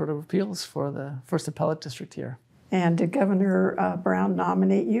California Court of Appeals for the First Appellate District here. And did Governor Brown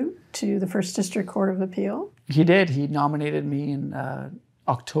nominate you to the First District Court of Appeal? He did. He nominated me in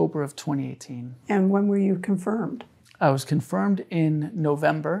October of 2018. And when were you confirmed? I was confirmed in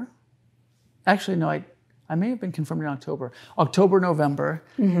November. Actually, no, I may have been confirmed in October. November.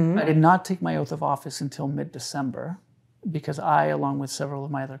 Mm-hmm. I did not take my oath of office until mid-December because I, along with several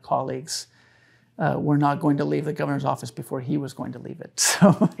of my other colleagues, were not going to leave the governor's office before he was going to leave it.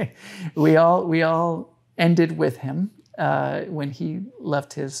 So we all ended with him when he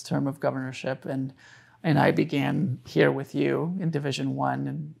left his term of governorship, and I began here with you in Division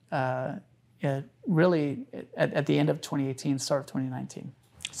 1, and really at the end of 2018, start of 2019.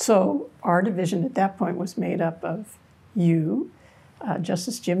 So our division at that point was made up of you,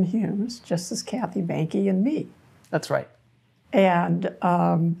 Justice Jim Humes, Justice Kathy Banke, and me. That's right. And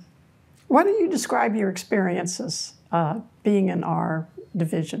why don't you describe your experiences being in our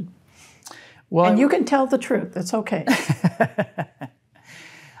division? Well, and you can tell the truth. It's okay.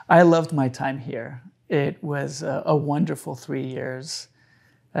 I loved my time here. It was a wonderful 3 years.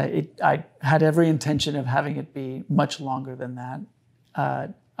 I had every intention of having it be much longer than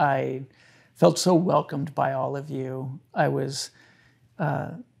that. I felt so welcomed by all of you. I was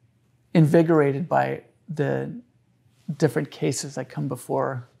invigorated by the different cases that come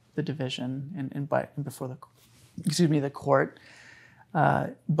before the division and before the court.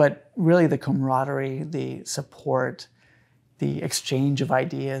 But really the camaraderie, the support, the exchange of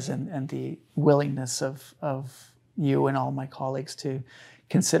ideas, and the willingness of you and all my colleagues to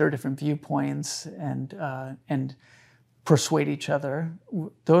consider different viewpoints and persuade each other.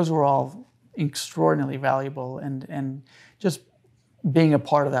 Those were all extraordinarily valuable, and just being a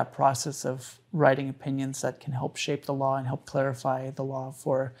part of that process of writing opinions that can help shape the law and help clarify the law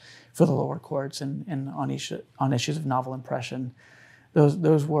for the lower courts and on issues of novel impression.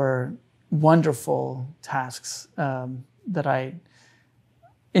 Those were wonderful tasks that I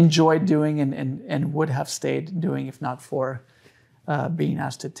enjoyed doing and would have stayed doing if not for being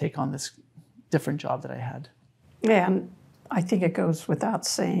asked to take on this different job that I had. And I think it goes without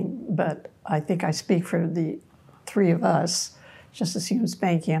saying, but I think I speak for the three of us, Justice Humes,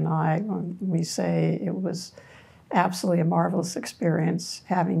 Banke, and I, when we say it was absolutely a marvelous experience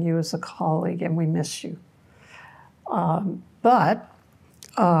having you as a colleague, and we miss you. But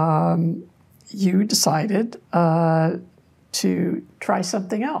you decided to try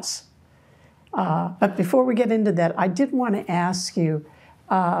something else. But before we get into that, I did want to ask you,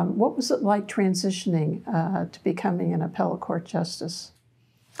 what was it like transitioning to becoming an appellate court justice?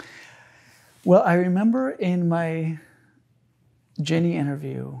 Well, I remember in my Ginny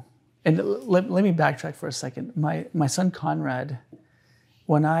interview, and let me backtrack for a second. My son Conrad,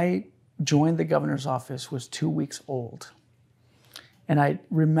 when I joined the governor's office, was 2 weeks old. And I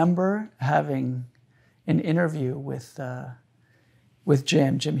remember having an interview with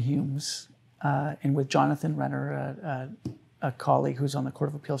Jim Humes, and with Jonathan Renner, a colleague who's on the Court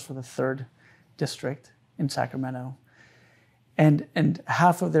of Appeals for the 3rd District in Sacramento. And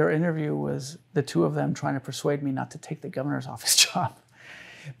half of their interview was the two of them trying to persuade me not to take the governor's office job,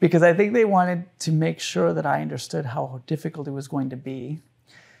 because I think they wanted to make sure that I understood how difficult it was going to be.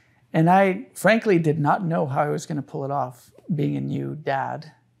 And I frankly did not know how I was going to pull it off, being a new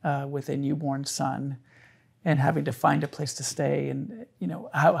dad with a newborn son and having to find a place to stay. And,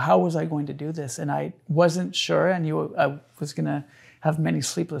 how was I going to do this? And I wasn't sure. I knew I was going to have many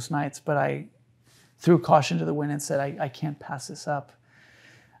sleepless nights, but I threw caution to the wind and said, I can't pass this up.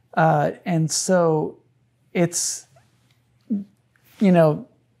 And so it's,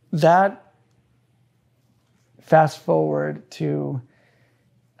 that fast forward to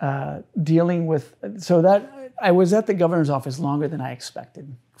dealing with, so that I was at the governor's office longer than I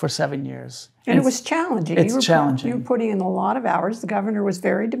expected for 7 years. And it was challenging. It's challenging. You were putting in a lot of hours. The governor was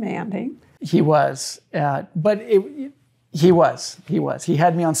very demanding. He was, but he was. He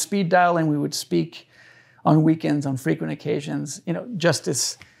had me on speed dial, and we would speak on weekends, on frequent occasions.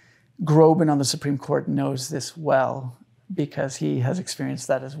 Justice Groban on the Supreme Court knows this well because he has experienced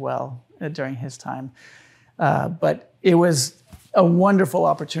that as well during his time. But it was a wonderful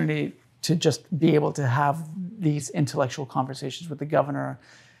opportunity to just be able to have these intellectual conversations with the governor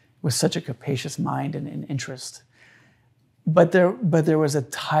with such a capacious mind and interest. But there was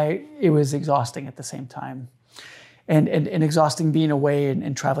it was exhausting at the same time. And exhausting being away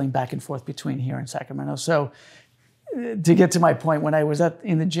and traveling back and forth between here and Sacramento. So to get to my point, when I was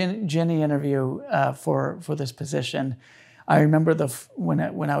in the Ginny interview for this position, I remember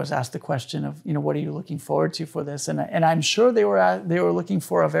when I was asked the question of, what are you looking forward to for this? And I'm sure they were looking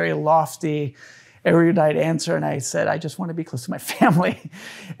for a very lofty, erudite answer. And I said, I just want to be close to my family.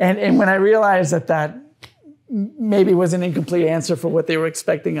 And when I realized that maybe was an incomplete answer for what they were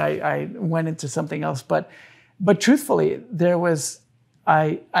expecting, I went into something else. But truthfully,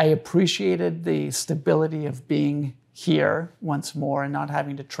 I appreciated the stability of being here once more and not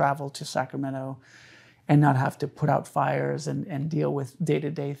having to travel to Sacramento and not have to put out fires and deal with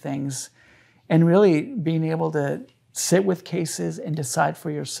day-to-day things, and really being able to sit with cases and decide for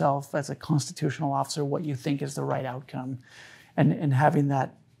yourself as a constitutional officer what you think is the right outcome, and having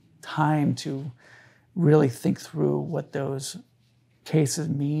that time to really think through what those cases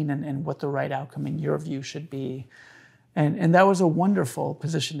mean and what the right outcome in your view should be. And that was a wonderful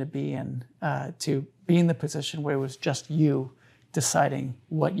position to be in the position where it was just you deciding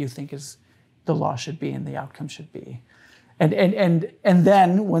what you think is the law should be and the outcome should be. And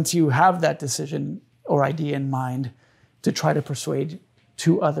then once you have that decision or idea in mind, to try to persuade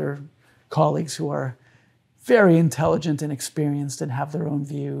 2 other colleagues who are very intelligent and experienced and have their own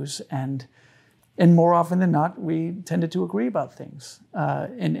views. And more often than not, we tended to agree about things.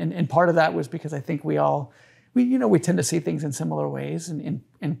 And part of that was because I think we tend to see things in similar ways,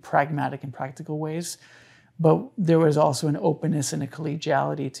 in pragmatic and practical ways. But there was also an openness and a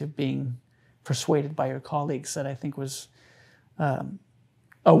collegiality to being persuaded by your colleagues that I think was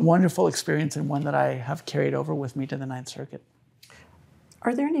a wonderful experience, and one that I have carried over with me to the Ninth Circuit.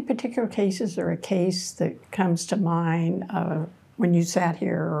 Are there any particular cases or a case that comes to mind when you sat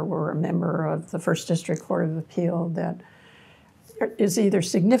here or were a member of the First District Court of Appeal that is either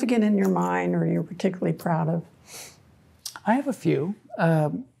significant in your mind or you're particularly proud of? I have a few.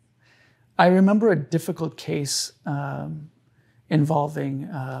 I remember a difficult case involving,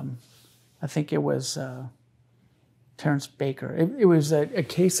 I think it was Terrence Baker. It was a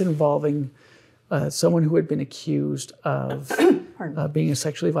case involving someone who had been accused of being a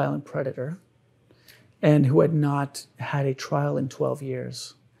sexually violent predator and who had not had a trial in 12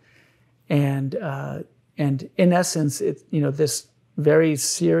 years. And in essence, this very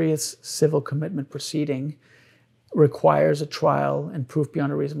serious civil commitment proceeding requires a trial and proof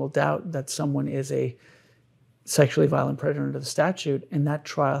beyond a reasonable doubt that someone is a sexually violent predator under the statute, and that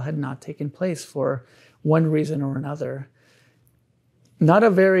trial had not taken place for one reason or another. Not a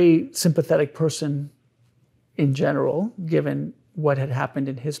very sympathetic person in general, given what had happened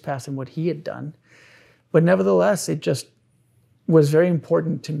in his past and what he had done. But nevertheless, it just was very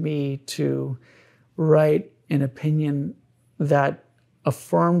important to me to write an opinion that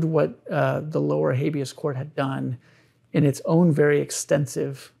affirmed what the lower habeas court had done in its own very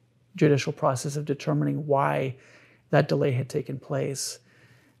extensive judicial process of determining why that delay had taken place.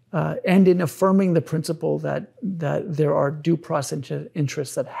 And in affirming the principle that there are due process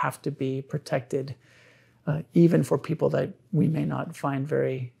interests that have to be protected, even for people that we may not find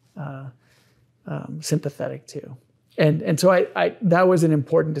very sympathetic to. And so I that was an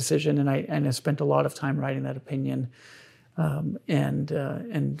important decision, and I spent a lot of time writing that opinion,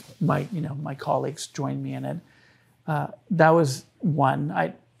 and my colleagues joined me in it. That was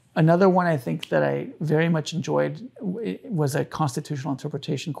one. Another one I think that I very much enjoyed was a constitutional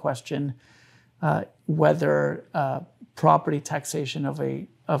interpretation question, whether property taxation of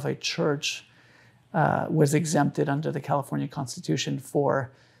a church was exempted under the California Constitution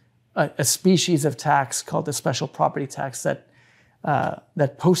for a species of tax called the special property tax that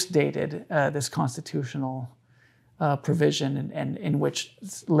that post-dated this constitutional provision, and in which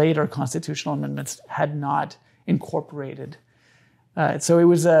later constitutional amendments had not incorporated. So it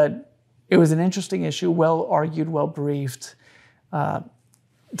was an interesting issue, well argued, well briefed.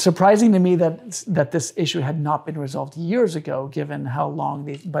 Surprising to me that this issue had not been resolved years ago, given how long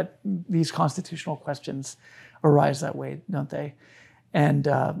these constitutional questions arise that way, don't they? And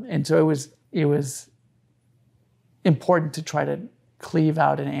so it was important to try to cleave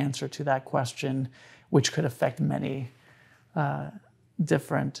out an answer to that question, which could affect many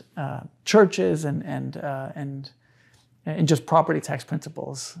different churches and just property tax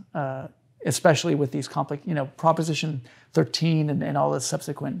principles, especially with these complex, Proposition 13 and all the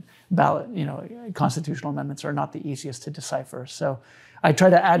subsequent ballot, constitutional amendments are not the easiest to decipher. So I try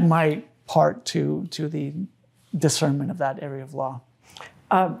to add my part to the discernment of that area of law.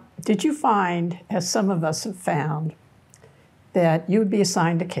 Did you find, as some of us have found, that you would be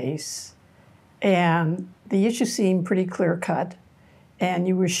assigned a case and the issue seemed pretty clear-cut, and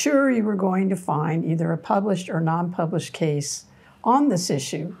you were sure you were going to find either a published or non-published case on this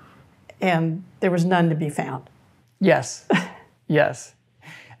issue, and there was none to be found? Yes, yes.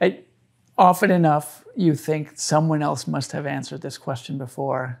 Often enough, you think someone else must have answered this question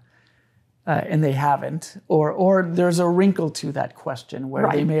before, and they haven't, or there's a wrinkle to that question where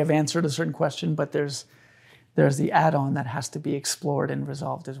Right. They may have answered a certain question, but there's the add-on that has to be explored and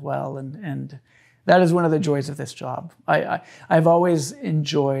resolved as well, and that is one of the joys of this job. I've always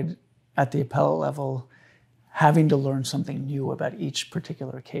enjoyed at the appellate level having to learn something new about each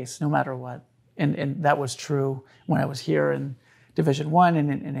particular case, no matter what, and that was true when I was here in Division I,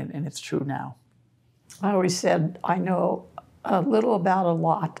 and it's true now. I always said I know a little about a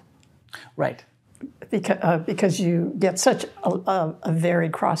lot, Right. because you get such a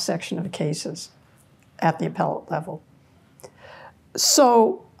varied cross-section of cases at the appellate level.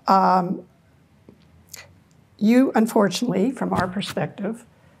 So you, unfortunately, from our perspective,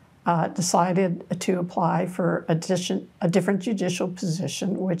 decided to apply for a different judicial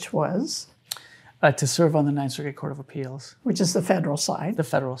position, which was? To serve on the Ninth Circuit Court of Appeals. Which is the federal side. The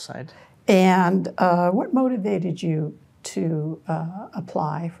federal side. And what motivated you to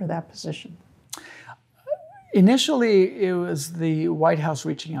apply for that position? Initially, it was the White House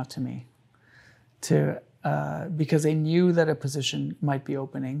reaching out to me because they knew that a position might be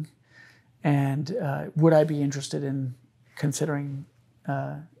opening, and would I be interested in considering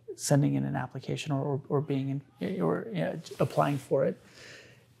sending in an application or being applying for it,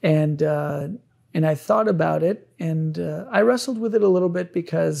 and I thought about it, and I wrestled with it a little bit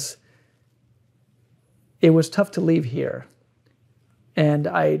because it was tough to leave here, and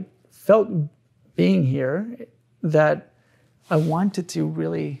I felt being here that I wanted to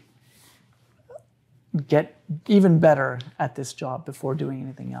really get even better at this job before doing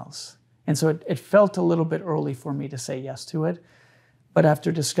anything else. And so it felt a little bit early for me to say yes to it. But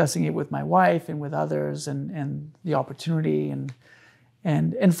after discussing it with my wife and with others and the opportunity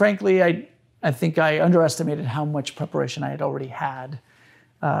and frankly, I think I underestimated how much preparation I had already had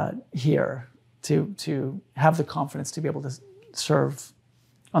here to have the confidence to be able to serve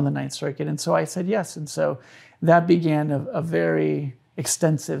on the Ninth Circuit. And so I said yes. And so that began a very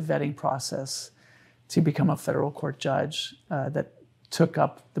extensive vetting process to become a federal court judge that took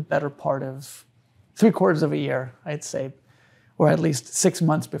up the better part of 3/4 of a year, I'd say, or at least 6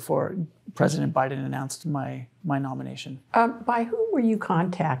 months before President Biden announced my nomination. By whom were you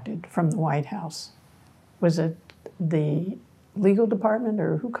contacted from the White House? Was it the legal department,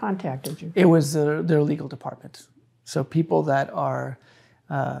 or who contacted you? It was their legal department. So people that are,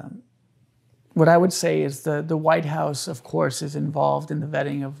 what I would say is the White House, of course, is involved in the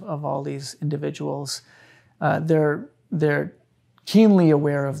vetting of all these individuals. They're keenly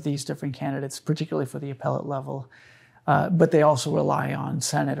aware of these different candidates, particularly for the appellate level. But they also rely on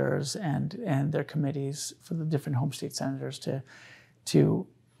senators and their committees for the different home state senators to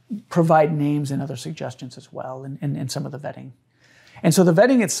provide names and other suggestions as well in some of the vetting. And so the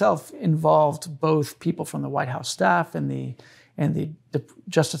vetting itself involved both people from the White House staff and the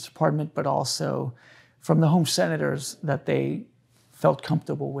Justice Department, but also from the home senators that they felt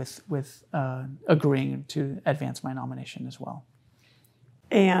comfortable with agreeing to advance my nomination as well.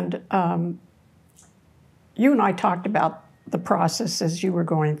 And you and I talked about the process as you were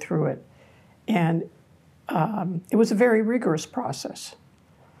going through it, and it was a very rigorous process.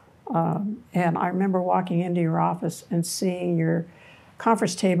 And I remember walking into your office and seeing your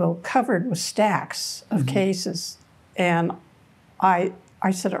conference table covered with stacks of cases, and I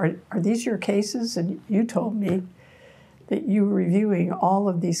said, are these your cases? And you told me that you were reviewing all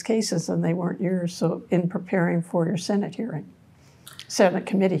of these cases and they weren't yours, so in preparing for your Senate hearing. Senate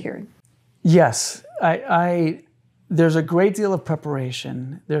committee hearing? Yes, there's a great deal of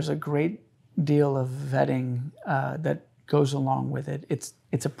preparation. There's a great deal of vetting that goes along with it.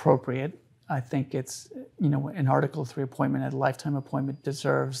 It's appropriate. I think it's, an Article 3 appointment, a lifetime appointment,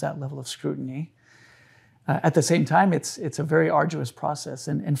 deserves that level of scrutiny. At the same time, it's a very arduous process,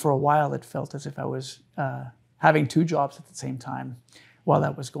 and for a while it felt as if I was having two jobs at the same time while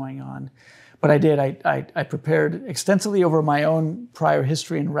that was going on. But I did. I prepared extensively over my own prior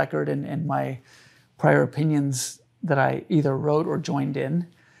history and record and my prior opinions that I either wrote or joined in.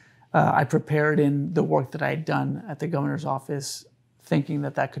 I prepared in the work that I had done at the governor's office, thinking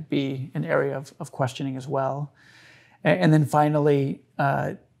that could be an area of questioning as well. And then finally,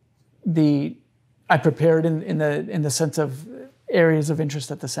 I prepared in the sense of areas of interest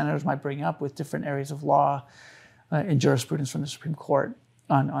that the senators might bring up with different areas of law and jurisprudence from the Supreme Court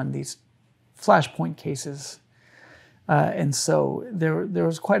on these flashpoint cases. And so there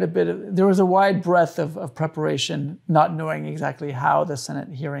was quite a bit there was a wide breadth of preparation, not knowing exactly how the Senate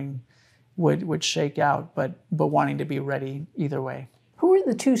hearing would shake out, but wanting to be ready either way. Who were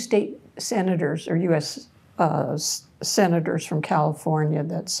the two state senators or U.S. Senators from California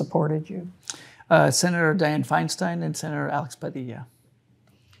that supported you? Senator Dianne Feinstein and Senator Alex Padilla.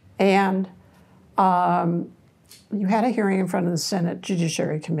 And you had a hearing in front of the Senate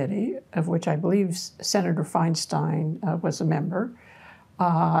Judiciary Committee, of which I believe Senator Feinstein was a member.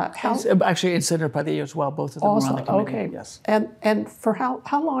 Actually, and Senator Padilla as well. Both of them were on the committee. Okay. Yes. And for how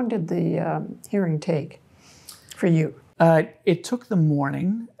long did the hearing take for you? It took the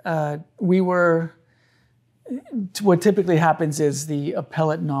morning. What typically happens is the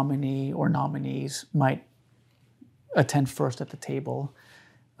appellate nominee or nominees might attend first at the table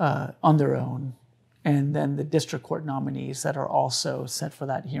on their own. And then the district court nominees that are also set for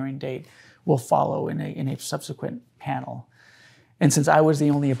that hearing date will follow in a subsequent panel. And since I was the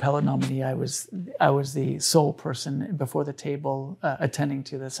only appellate nominee, I was the sole person before the table attending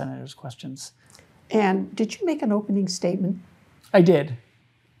to the senators' questions. And did you make an opening statement? I did.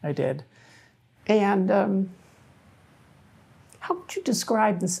 And how would you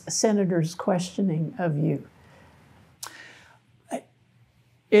describe the senators' questioning of you?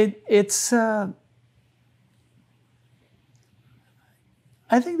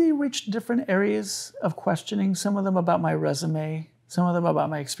 I think they reached different areas of questioning, some of them about my resume, some of them about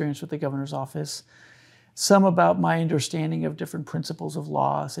my experience with the governor's office, some about my understanding of different principles of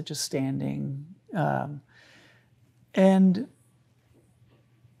law, such as standing, and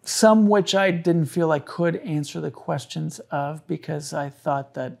some which I didn't feel I could answer the questions of because I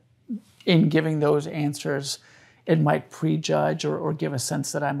thought that in giving those answers, it might prejudge or give a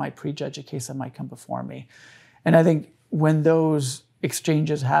sense that I might prejudge a case that might come before me. And I think when those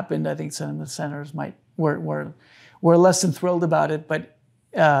exchanges happened, I think some of the senators were less than thrilled about it, but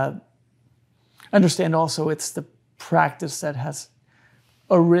understand also it's the practice that has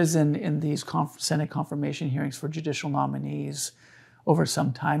arisen in these Senate confirmation hearings for judicial nominees over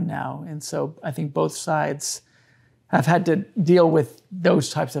some time now. And so I think both sides have had to deal with those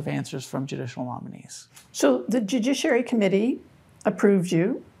types of answers from judicial nominees. So the Judiciary Committee approved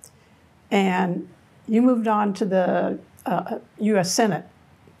you, and you moved on to the U.S. Senate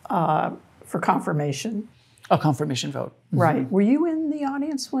for confirmation. A confirmation vote. Right. Mm-hmm. Were you in the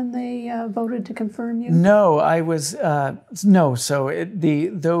audience when they voted to confirm you? No, I was, no. So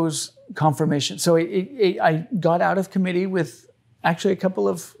those confirmations, so I got out of committee with actually a couple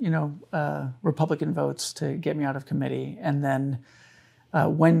of, Republican votes to get me out of committee. And then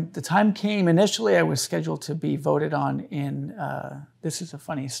when the time came, initially I was scheduled to be voted on in, this is a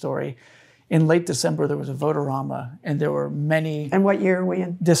funny story, in late December, there was a vote-a-rama, and there were many. And what year are we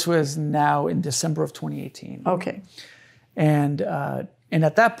in? This was now in December of 2018. Okay. And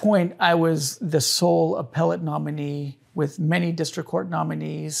at that point, I was the sole appellate nominee with many district court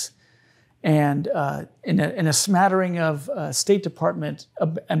nominees, and in a smattering of State Department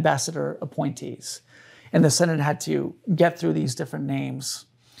ambassador appointees. And the Senate had to get through these different names.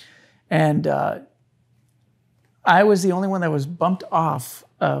 And I was the only one that was bumped off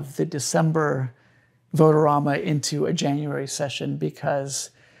of the December vote-a-rama into a January session because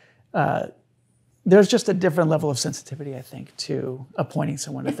there's just a different level of sensitivity, I think, to appointing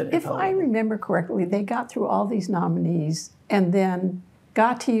someone at the appellate level. If I remember correctly, they got through all these nominees and then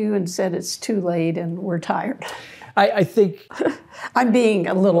got to you and said it's too late and we're tired. I think... I'm being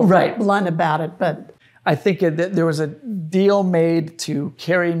a little blunt about it, but... I think that there was a deal made to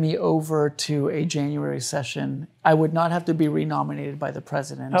carry me over to a January session. I would not have to be renominated by the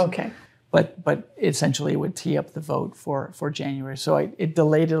president. Okay. But essentially it would tee up the vote for January. So it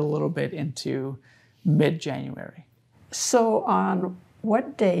delayed it a little bit into mid-January. So on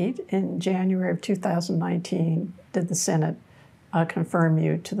what date in January of 2019 did the Senate confirm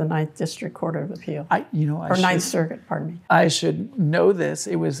you to the Ninth District Court of Appeal? Ninth Circuit, pardon me. I should know this.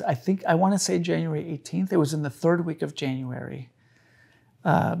 It was, I want to say January 18th. It was in the third week of January.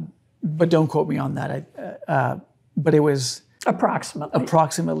 But don't quote me on that. But it was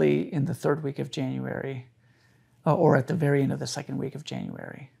approximately in the third week of January, or at the very end of the second week of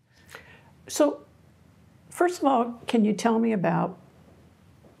January. So, first of all, can you tell me about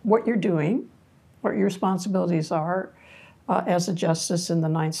what you're doing, what your responsibilities are as a justice in the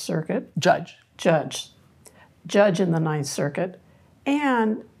Ninth Circuit? Judge in the Ninth Circuit.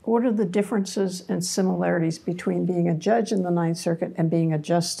 And what are the differences and similarities between being a judge in the Ninth Circuit and being a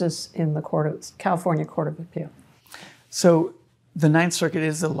justice in the California Court of Appeal? So the Ninth Circuit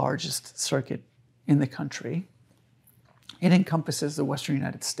is the largest circuit in the country. It encompasses the Western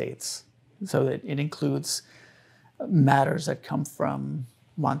United States. So that it includes matters that come from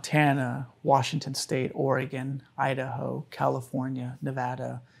Montana, Washington State, Oregon, Idaho, California,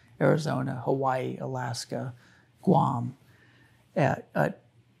 Nevada, Arizona, Hawaii, Alaska, Guam.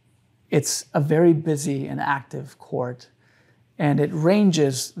 It's a very busy and active court, and it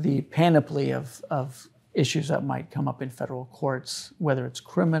ranges the panoply of issues that might come up in federal courts, whether it's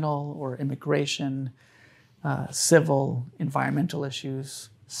criminal or immigration, civil, environmental issues,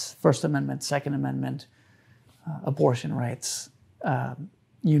 First Amendment, Second Amendment, abortion rights,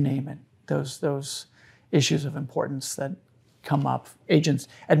 you name it. Those issues of importance that come up,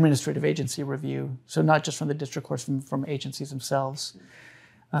 administrative agency review, so not just from the district courts, from agencies themselves.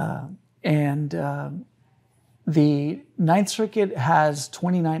 The Ninth Circuit has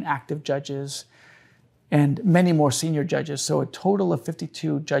 29 active judges and many more senior judges, so a total of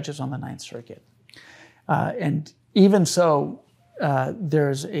 52 judges on the Ninth Circuit. And even so,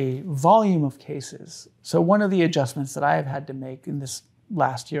 there's a volume of cases. So one of the adjustments that I have had to make in this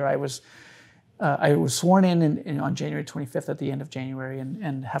last year, I was sworn in on January 25th at the end of January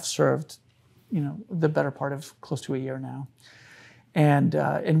and have served, the better part of close to a year now.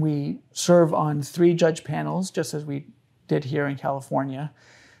 And we serve on 3 judge panels, just as we did here in California.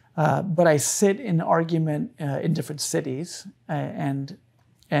 But I sit in argument in different cities, and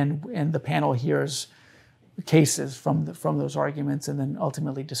the panel hears cases from those arguments and then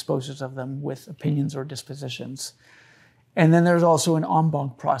ultimately disposes of them with opinions or dispositions. And then there's also an en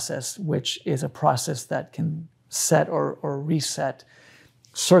banc process, which is a process that can set or reset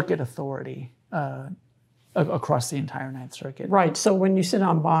circuit authority across the entire Ninth Circuit. Right. So when you sit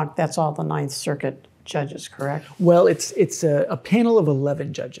en banc, that's all the Ninth Circuit judges, correct? Well, it's a panel of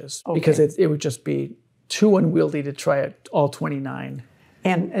 11 judges, okay, because it would just be too unwieldy to try it all 29.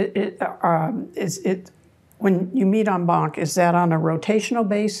 And when you meet en banc, is that on a rotational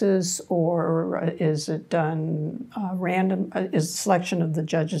basis, or is it done random? Is the selection of the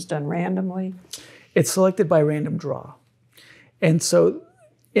judges done randomly? It's selected by random draw. And so,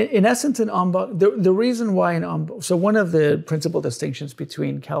 in essence, an en banc, the reason why an en banc, so one of the principal distinctions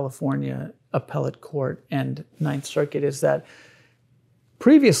between California Appellate Court and Ninth Circuit is that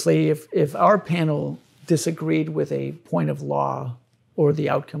previously, if our panel disagreed with a point of law or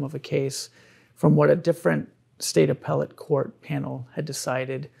the outcome of a case from what a different state appellate court panel had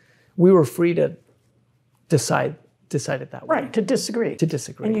decided, we were free to decide it that way. Right, to disagree. To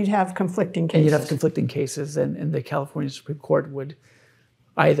disagree. And you'd have conflicting cases. And you'd have conflicting cases, and the California Supreme Court would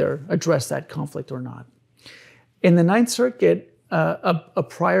either address that conflict or not. In the Ninth Circuit, a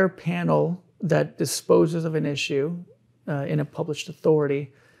prior panel that disposes of an issue in a published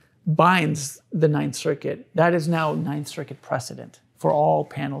authority binds the Ninth Circuit. That is now Ninth Circuit precedent for all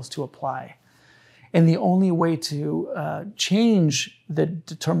panels to apply. And the only way to change the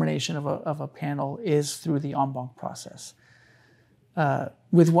determination of a panel is through the en banc process.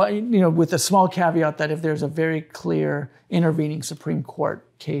 With a small caveat that if there's a very clear intervening Supreme Court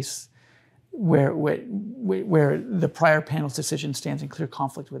case where the prior panel's decision stands in clear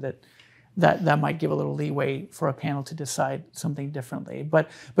conflict with it, that might give a little leeway for a panel to decide something differently. But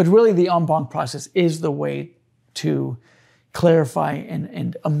really, the en banc process is the way to clarify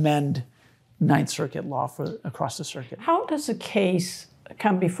and amend Ninth Circuit law across the circuit. How does a case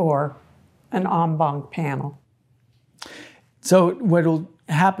come before an en banc panel? So what will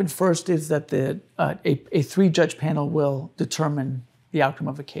happen first is that a 3-judge panel will determine the outcome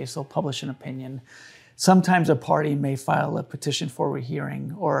of a case. They'll publish an opinion. Sometimes a party may file a petition for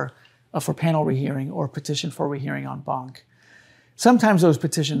rehearing or for panel rehearing or petition for rehearing en banc. Sometimes those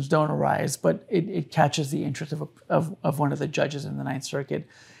petitions don't arise, but it catches the interest of one of the judges in the Ninth Circuit.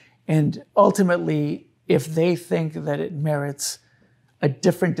 And ultimately, if they think that it merits a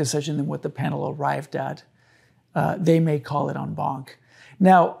different decision than what the panel arrived at, they may call it en banc.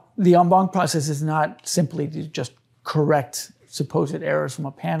 Now, the en banc process is not simply to just correct supposed errors from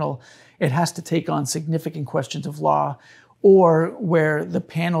a panel. It has to take on significant questions of law, or where the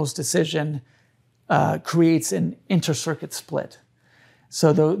panel's decision creates an inter-circuit split.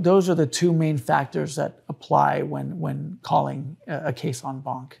 So those are the two main factors that apply when calling a case en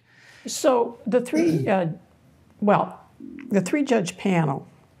banc. So the three-judge panel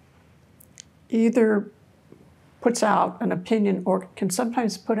either puts out an opinion or can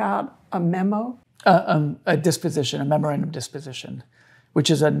sometimes put out a memo? A disposition, a memorandum disposition, which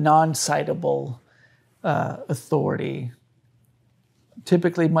is a non-citable authority,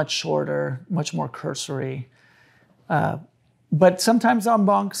 typically much shorter, much more cursory. But sometimes en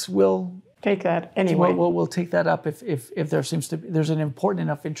bancs will take that anyway. We'll take that up if there seems to be there's an important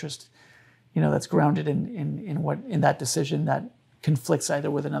enough interest, that's grounded in that decision that conflicts either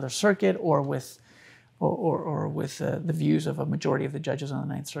with another circuit or with the views of a majority of the judges on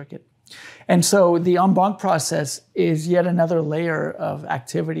the Ninth Circuit. And so the en banc process is yet another layer of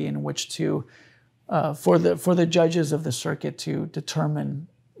activity in which to for the judges of the circuit to determine,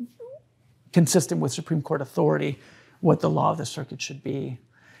 consistent with Supreme Court authority, what the law of the circuit should be.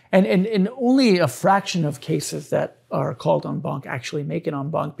 And only a fraction of cases that are called en banc actually make it en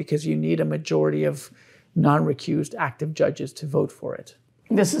banc, because you need a majority of non-recused active judges to vote for it.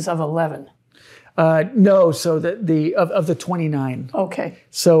 This is of 11. No, so of the 29. Okay.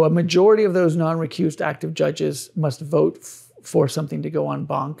 So a majority of those non-recused active judges must vote for something to go en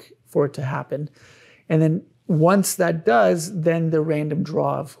banc for it to happen. And then once that does, then the random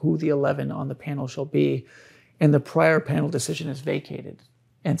draw of who the 11 on the panel shall be, and the prior panel decision is vacated.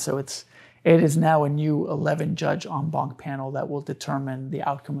 And so it is now a new 11-judge en banc panel that will determine the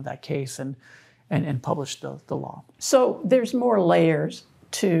outcome of that case and publish the law. So there's more layers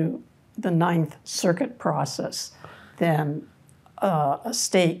to the Ninth Circuit process than a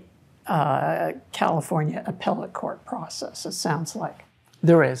state California appellate court process, it sounds like.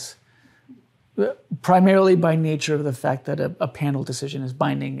 There is. Primarily by nature of the fact that a panel decision is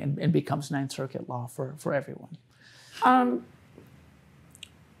binding and becomes Ninth Circuit law for everyone.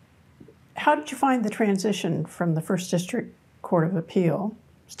 How did you find the transition from the First District Court of Appeal,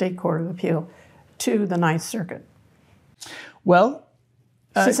 State Court of Appeal, to the Ninth Circuit? Well,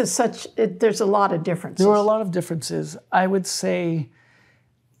 since it's there's a lot of differences. There were a lot of differences. I would say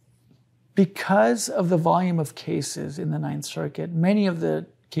because of the volume of cases in the Ninth Circuit, many of the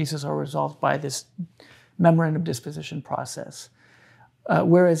cases are resolved by this memorandum disposition process.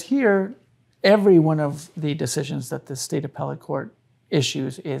 Whereas here, every one of the decisions that the state appellate court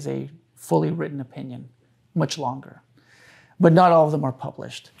issues is a fully written opinion, much longer. But not all of them are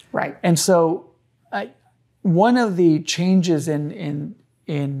published. Right. And so one of the changes in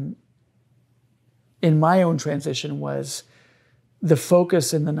my own transition was the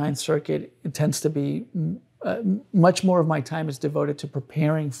focus in the Ninth Circuit. It tends to be much more of my time is devoted to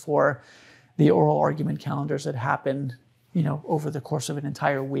preparing for the oral argument calendars that happen, over the course of an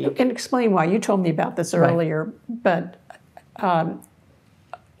entire week. And explain why. You told me about this earlier, but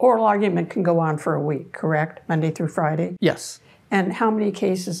oral argument can go on for a week, correct? Monday through Friday? Yes. And how many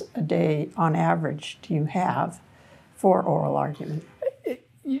cases a day on average do you have for oral argument?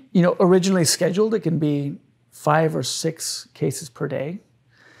 Originally scheduled, it can be 5 or 6 cases per day.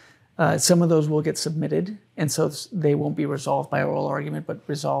 Some of those will get submitted, and so they won't be resolved by oral argument, but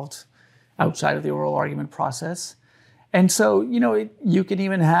resolved outside of the oral argument process. And so, you can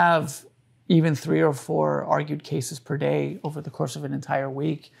even have 3 or 4 argued cases per day over the course of an entire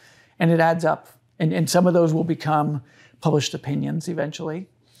week, and it adds up. And some of those will become published opinions eventually.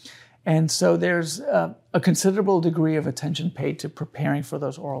 And so there's a considerable degree of attention paid to preparing for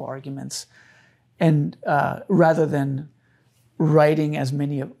those oral arguments, and rather than writing as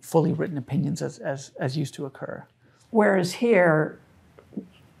many fully written opinions as used to occur. Whereas here,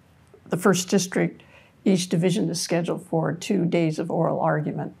 the First District, each division is scheduled for 2 days of oral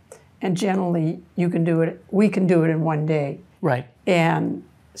argument. And generally, we can do it in one day. Right. And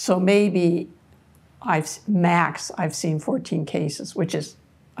so maybe I've seen 14 cases, which is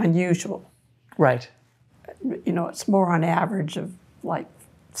unusual. Right. It's more on average of like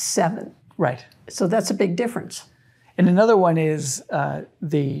 7. Right. So that's a big difference. And another one is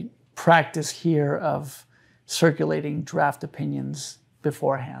the practice here of circulating draft opinions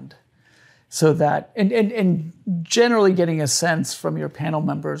beforehand. So that, and generally getting a sense from your panel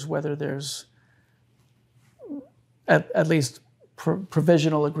members whether there's at least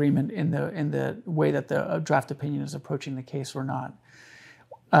provisional agreement in the way that the draft opinion is approaching the case or not.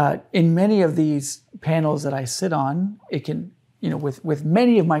 In many of these panels that I sit on, it can, with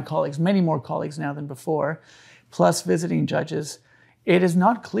many of my colleagues, many more colleagues now than before, plus visiting judges, it is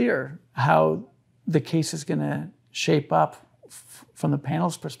not clear how the case is going to shape up from the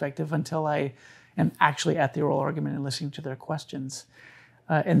panel's perspective until I am actually at the oral argument and listening to their questions.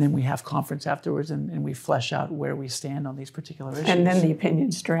 And then we have conference afterwards, and we flesh out where we stand on these particular issues. And then the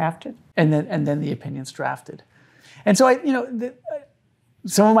opinion's drafted. And then the opinion's drafted. And so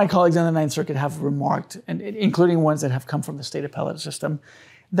some of my colleagues on the Ninth Circuit have remarked, and including ones that have come from the state appellate system,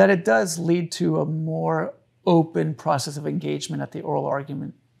 that it does lead to a more open process of engagement at the oral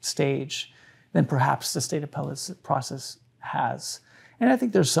argument stage than perhaps the state appellate process has. And I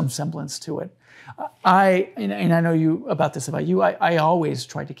think there's some semblance to it. And I know about you. I always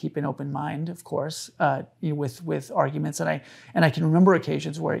try to keep an open mind, of course, with arguments, and I can remember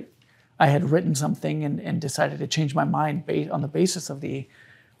occasions where I had written something and decided to change my mind on the basis of the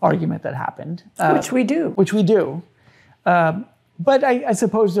argument that happened, which we do. But I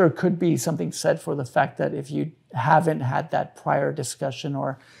suppose there could be something said for the fact that if you haven't had that prior discussion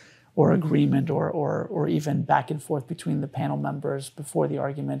or agreement or even back and forth between the panel members before the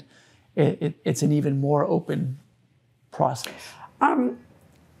argument, it's an even more open process.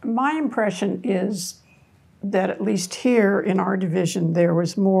 My impression is that at least here in our division, there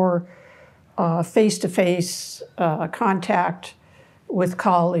was more face-to-face contact with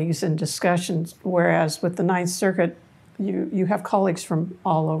colleagues and discussions, whereas with the Ninth Circuit, you have colleagues from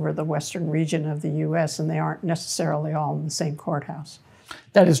all over the western region of the U.S., and they aren't necessarily all in the same courthouse.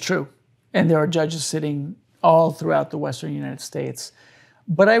 That is true. And there are judges sitting all throughout the western United States.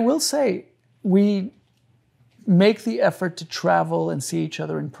 But I will say, we make the effort to travel and see each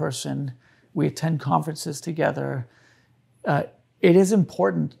other in person. We attend conferences together. It is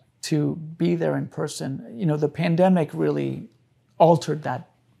important to be there in person. The pandemic really altered that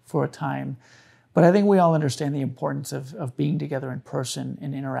for a time. But I think we all understand the importance of being together in person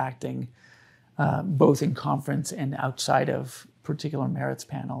and interacting, both in conference and outside of particular merits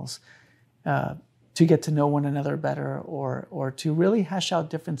panels, to get to know one another better or to really hash out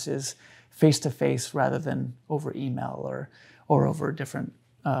differences face-to-face rather than over email or over different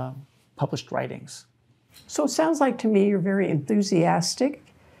published writings. So it sounds like to me you're very enthusiastic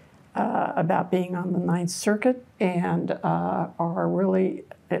about being on the Ninth Circuit and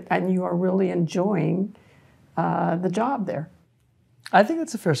you are really enjoying the job there. I think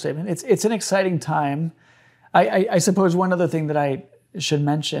that's a fair statement. It's an exciting time. I suppose one other thing that I should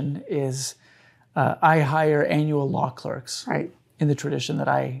mention is I hire annual law clerks, right, in the tradition that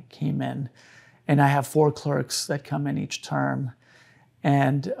I came in. And I have 4 clerks that come in each term.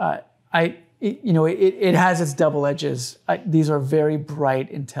 And it has its double edges. These are very bright,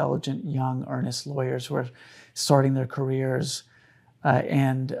 intelligent, young, earnest lawyers who are starting their careers.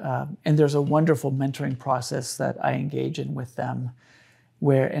 And there's a wonderful mentoring process that I engage in with them,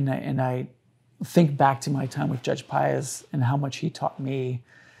 and I think back to my time with Judge Paez and how much he taught me,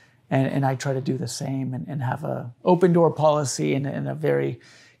 and I try to do the same and have a open door policy and a very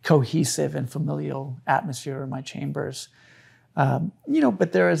cohesive and familial atmosphere in my chambers.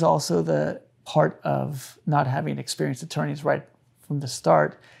 But there is also the part of not having experienced attorneys right from the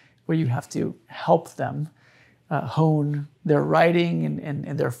start, where you have to help them hone their writing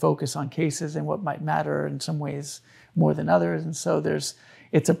and their focus on cases and what might matter in some ways more than others. And so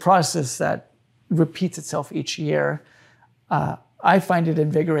it's a process that repeats itself each year. I find it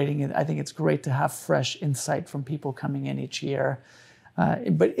invigorating, and I think it's great to have fresh insight from people coming in each year.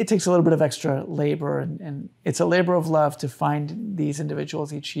 But it takes a little bit of extra labor, and it's a labor of love to find these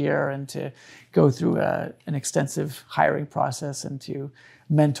individuals each year and to go through an extensive hiring process and to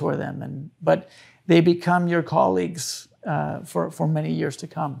mentor them. But they become your colleagues for many years to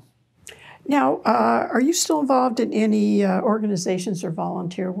come. Now, are you still involved in any organizations or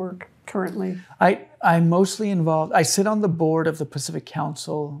volunteer work currently? I'm mostly involved. I sit on the board of the Pacific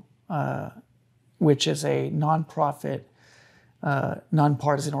Council, which is a nonprofit,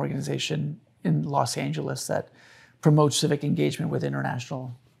 nonpartisan organization in Los Angeles that promotes civic engagement with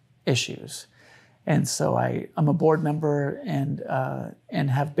international issues. And so I'm a board member and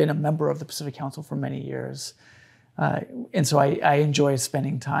have been a member of the Pacific Council for many years. And so I enjoy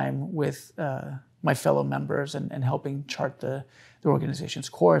spending time with my fellow members and helping chart the organization's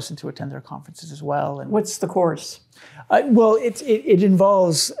course and to attend their conferences as well. And what's the course? Well, it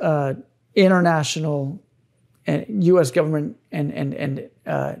involves international and U.S. government and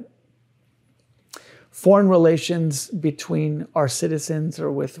foreign relations between our citizens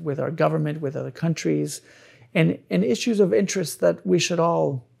or with our government, with other countries, and issues of interest that we should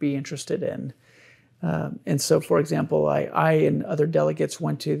all be interested in. And so, for example, I and other delegates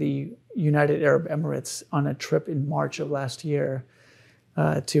went to the United Arab Emirates on a trip in March of last year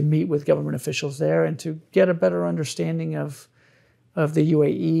to meet with government officials there and to get a better understanding of the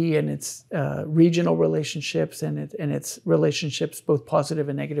UAE and its regional relationships and its relationships, both positive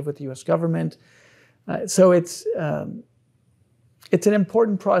and negative, with the U.S. government. So it's an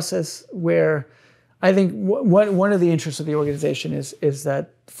important process where I think one of the interests of the organization is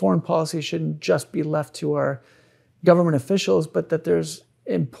that foreign policy shouldn't just be left to our government officials, but that there's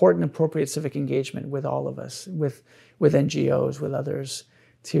important, appropriate civic engagement with all of us, with NGOs, with others,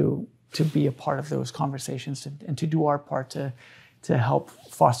 to be a part of those conversations and to do our part to help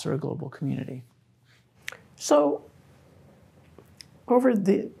foster a global community. So, over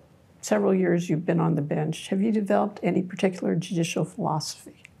the several years you've been on the bench, have you developed any particular judicial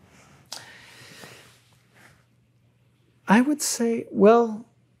philosophy? I would say, well,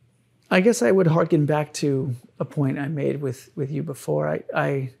 I guess I would harken back to a point I made with you before.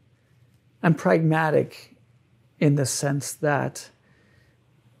 I'm pragmatic in the sense that,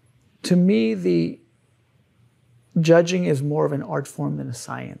 to me, the judging is more of an art form than a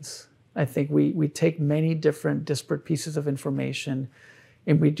science. I think we take many different disparate pieces of information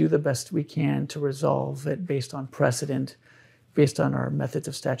and we do the best we can to resolve it based on precedent, based on our methods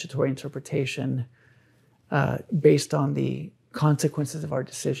of statutory interpretation, based on the consequences of our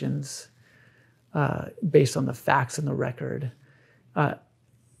decisions, based on the facts in the record.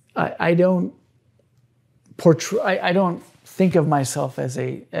 I don't think of myself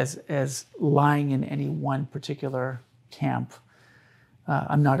as lying in any one particular camp.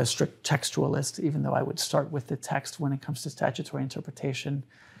 I'm not a strict textualist, even though I would start with the text when it comes to statutory interpretation.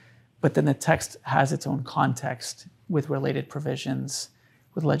 But then the text has its own context with related provisions,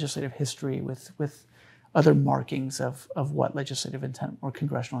 with legislative history, with other markings of what legislative intent or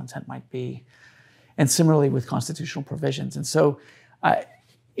congressional intent might be. And similarly with constitutional provisions. And so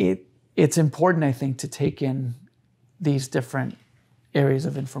it's important, I think, to take in these different areas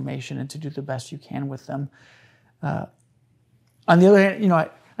of information and to do the best you can with them. On the other hand,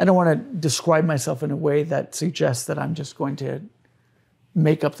 I don't want to describe myself in a way that suggests that I'm just going to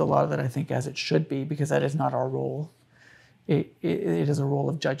make up the law that I think as it should be, because that is not our role. It is a role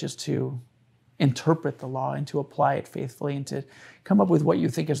of judges to interpret the law and to apply it faithfully and to come up with what you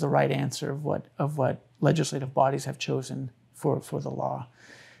think is the right answer of what legislative bodies have chosen for the law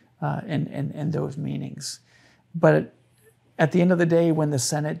and those meanings. But at the end of the day, when the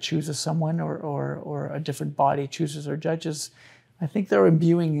Senate chooses someone or a different body chooses their judges, I think they're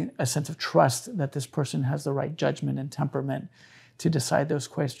imbuing a sense of trust that this person has the right judgment and temperament to decide those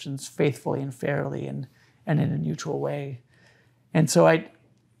questions faithfully and fairly and in a neutral way. And so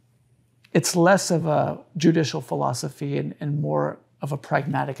it's less of a judicial philosophy and more of a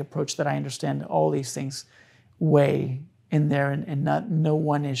pragmatic approach that I understand all these things weigh in there and no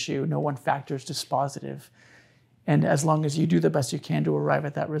one issue, no one factor is dispositive. And as long as you do the best you can to arrive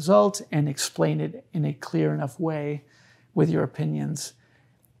at that result and explain it in a clear enough way with your opinions,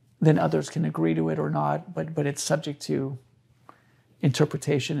 then others can agree to it or not, but it's subject to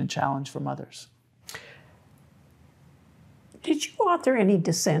interpretation and challenge from others. Did you author any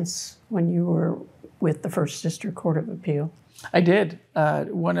dissents when you were with the First District Court of Appeal? I did.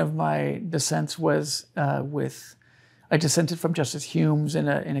 One of my dissents was I dissented from Justice Humes in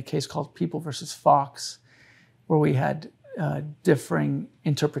a case called People versus Fox, where we had differing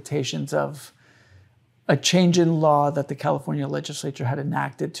interpretations of a change in law that the California legislature had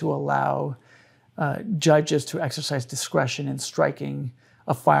enacted to allow judges to exercise discretion in striking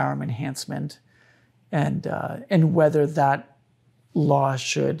a firearm enhancement, and whether that law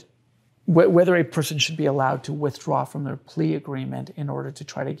whether a person should be allowed to withdraw from their plea agreement in order to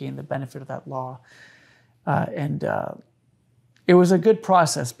try to gain the benefit of that law. It was a good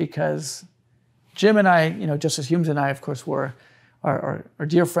process because Jim and I, Justice Humes and I, of course, were our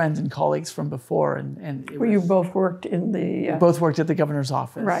dear friends and colleagues from before. You both worked in the... both worked at the governor's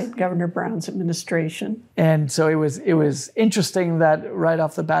office. Right, Governor Brown's administration. And so it was interesting that right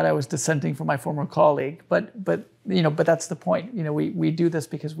off the bat I was dissenting from my former colleague. But that's the point. We do this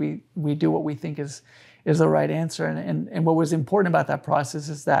because we do what we think is the right answer. And what was important about that process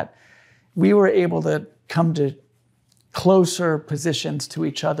is that we were able to come to closer positions to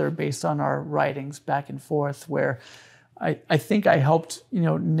each other based on our writings back and forth, where I think I helped,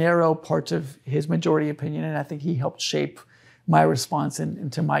 narrow parts of his majority opinion, and I think he helped shape my response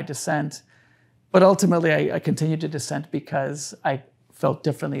into my dissent. But ultimately, I continued to dissent because I felt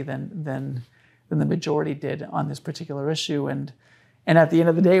differently than the majority did on this particular issue. And at the end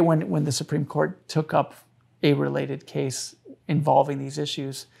of the day, when the Supreme Court took up a related case involving these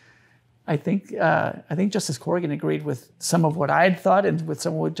issues, I think Justice Corrigan agreed with some of what I had thought and with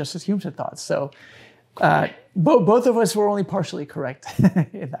some of what Justice Humes had thought. So Both of us were only partially correct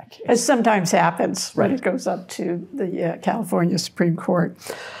in that case. As sometimes happens when Right. it goes up to the California Supreme Court.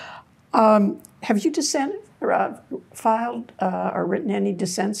 Have you filed or written any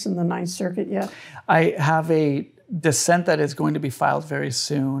dissents in the Ninth Circuit yet? I have a dissent that is going to be filed very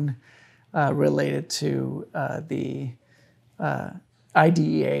soon related to the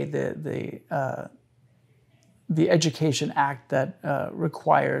IDEA, the Education Act that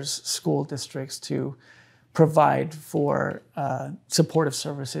requires school districts to provide for supportive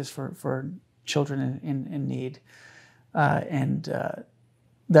services for children in need.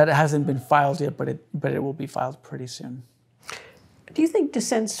 That hasn't been filed yet, but it will be filed pretty soon. Do you think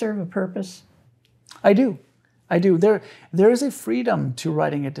dissents serve a purpose? I do. There is a freedom to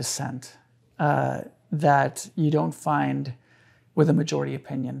writing a dissent that you don't find with a majority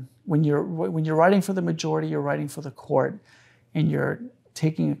opinion. When you're writing for the majority, you're writing for the court, and you're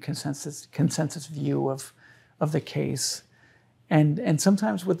taking a consensus view of the case. And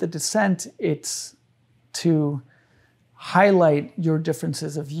sometimes with the dissent, it's to highlight your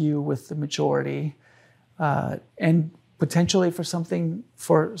differences of view with the majority, and potentially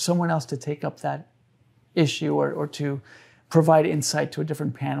for someone else to take up that issue or to provide insight to a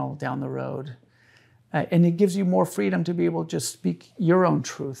different panel down the road. And it gives you more freedom to be able to just speak your own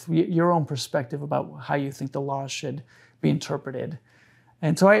truth, your own perspective about how you think the law should be interpreted.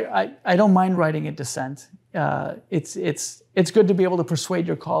 And so I don't mind writing a dissent. It's good to be able to persuade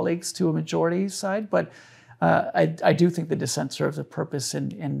your colleagues to a majority side, but I do think the dissent serves a purpose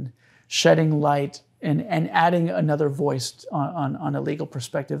in shedding light and adding another voice on a legal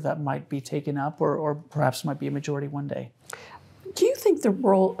perspective that might be taken up or perhaps might be a majority one day. Do you think the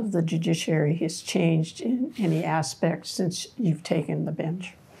role of the judiciary has changed in any aspect since you've taken the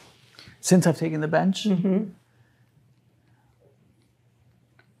bench? Since I've taken the bench? Mm-hmm.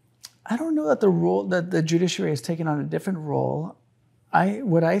 I don't know that the judiciary has taken on a different role.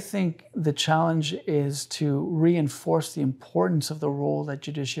 What I think the challenge is to reinforce the importance of the role that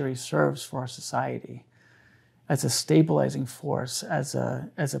judiciary serves for our society as a stabilizing force, as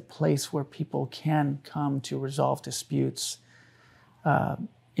a place where people can come to resolve disputes, and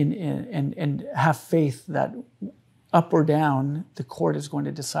have faith that up or down, the court is going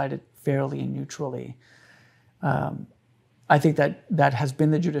to decide it fairly and neutrally. I think that has been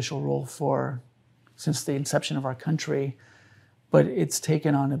the judicial role since the inception of our country, but it's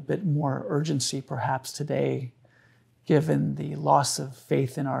taken on a bit more urgency perhaps today, given the loss of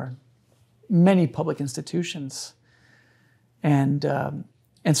faith in our many public institutions. And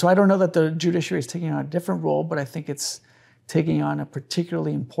so I don't know that the judiciary is taking on a different role, but I think it's taking on a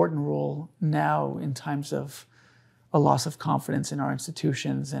particularly important role now in times of a loss of confidence in our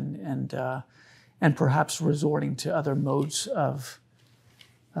institutions and perhaps resorting to other modes of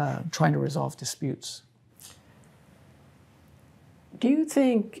trying to resolve disputes. Do you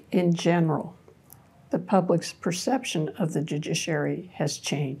think, in general, the public's perception of the judiciary has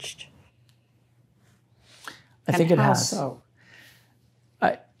changed? I think it how has. So?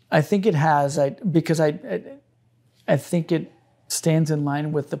 I think it has, because I think it stands in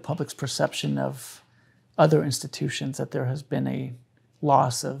line with the public's perception of other institutions, that there has been a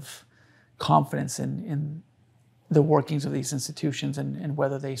loss of confidence in the workings of these institutions and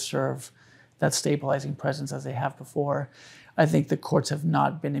whether they serve that stabilizing presence as they have before. I think the courts have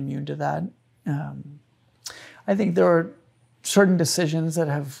not been immune to that. I think there are certain decisions that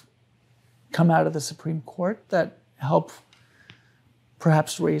have come out of the Supreme Court that help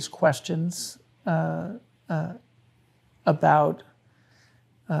perhaps raise questions about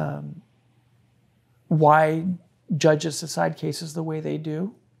why judges decide cases the way they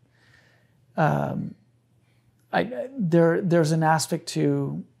do. There's an aspect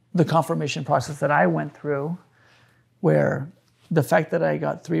to the confirmation process that I went through where the fact that I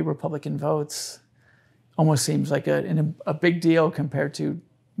got 3 Republican votes almost seems like a big deal compared to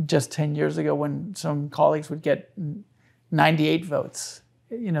just 10 years ago when some colleagues would get 98 votes.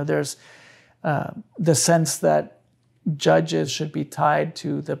 There's the sense that judges should be tied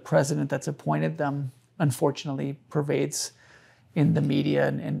to the president that's appointed them, unfortunately, pervades in the media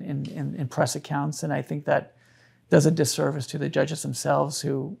and in press accounts. And I think that does a disservice to the judges themselves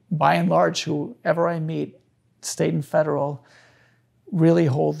who, by and large, whoever I meet, state and federal, really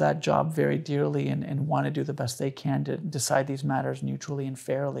hold that job very dearly and want to do the best they can to decide these matters neutrally and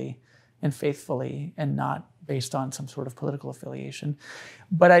fairly and faithfully and not based on some sort of political affiliation.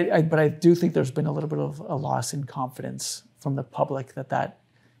 But I do think there's been a little bit of a loss in confidence from the public that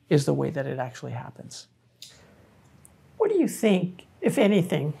is the way that it actually happens. What do you think, if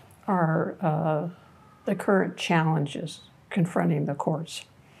anything, are the current challenges confronting the courts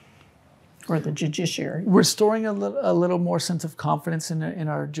or the judiciary? Restoring a little more sense of confidence in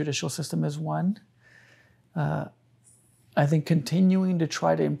our judicial system is one. I think continuing to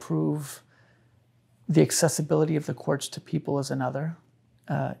try to improve the accessibility of the courts to people is another.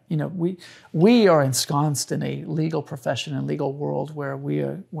 We are ensconced in a legal profession and legal world where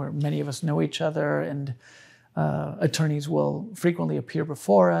where many of us know each other, and attorneys will frequently appear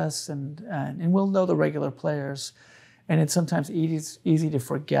before us, and we'll know the regular players, and it's sometimes easy to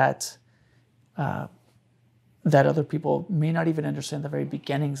forget that other people may not even understand the very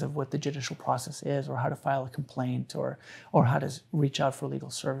beginnings of what the judicial process is, or how to file a complaint, or how to reach out for legal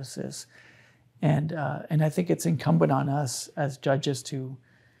services. And I think it's incumbent on us as judges to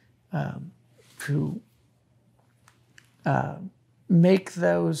make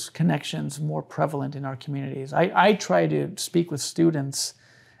those connections more prevalent in our communities. I try to speak with students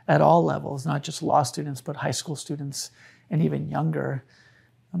at all levels, not just law students, but high school students and even younger,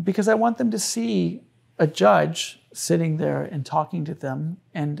 because I want them to see a judge sitting there and talking to them,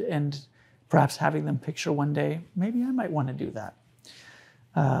 and perhaps having them picture one day, maybe I might want to do that.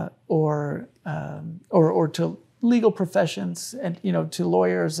 Or to legal professions, and to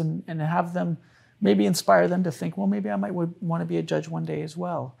lawyers, and have them maybe inspire them to think, well, maybe I might want to be a judge one day as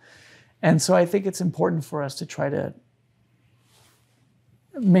well. And so I think it's important for us to try to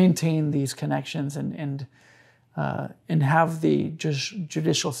maintain these connections and have the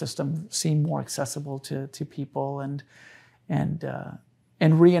judicial system seem more accessible to people, and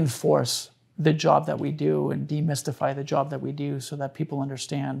reinforce the job that we do, and demystify the job that we do, so that people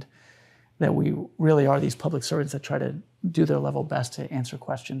understand that we really are these public servants that try to do their level best to answer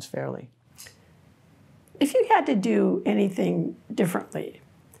questions fairly. If you had to do anything differently,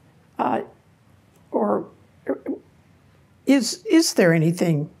 or is there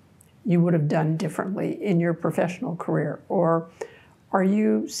anything you would have done differently in your professional career, or are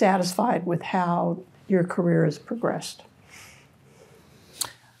you satisfied with how your career has progressed?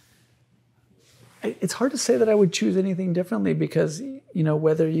 It's hard to say that I would choose anything differently, because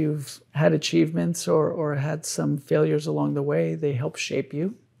whether you've had achievements or had some failures along the way, they help shape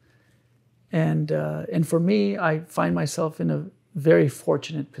you. And for me, I find myself in a very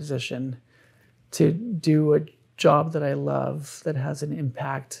fortunate position to do a job that I love, that has an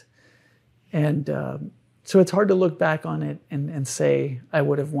impact. And so it's hard to look back on it and say I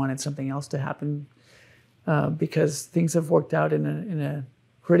would have wanted something else to happen, because things have worked out in a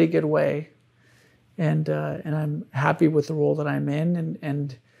pretty good way. And I'm happy with the role that I'm in,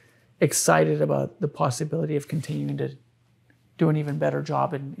 and excited about the possibility of continuing to do an even better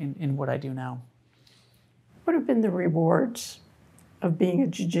job in what I do now. What have been the rewards of being a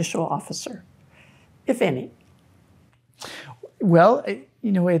judicial officer, if any? Well,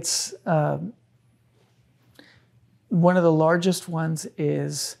 it's one of the largest ones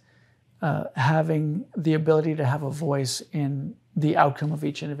is having the ability to have a voice in the outcome of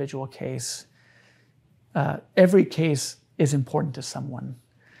each individual case. Every case is important to someone.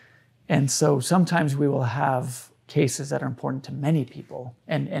 And so sometimes we will have cases that are important to many people,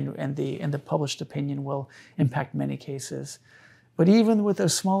 and the published opinion will impact many cases. But even with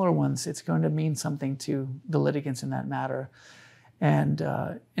those smaller ones, it's going to mean something to the litigants in that matter. And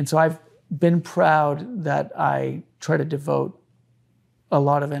so I've been proud that I try to devote a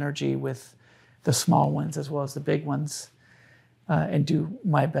lot of energy with the small ones as well as the big ones, and do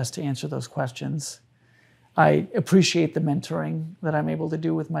my best to answer those questions. I appreciate the mentoring that I'm able to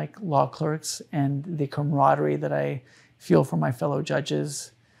do with my law clerks, and the camaraderie that I feel from my fellow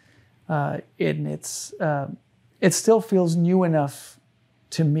judges. And it still feels new enough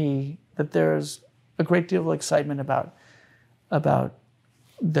to me that there's a great deal of excitement about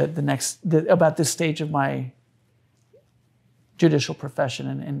this stage of my judicial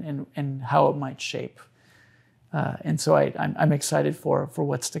profession and how it might shape. And so I'm excited for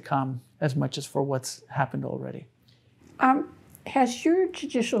what's to come as much as for what's happened already. Has your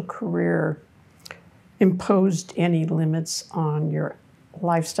judicial career imposed any limits on your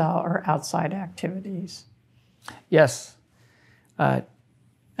lifestyle or outside activities? Yes.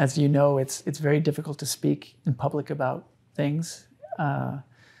 As you know, it's very difficult to speak in public about things.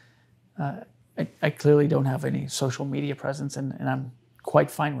 I clearly don't have any social media presence, and I'm quite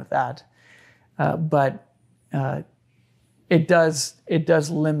fine with that. But it does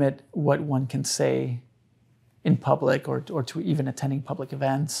limit what one can say in public, or to even attending public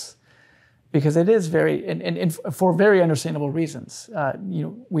events, because it is very, and for very understandable reasons.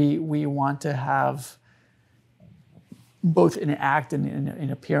 We want to have both in act and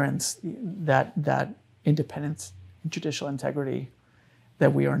in appearance that independence, judicial integrity,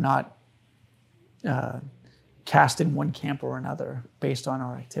 that we are not cast in one camp or another based on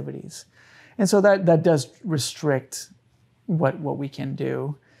our activities. And so that does restrict what we can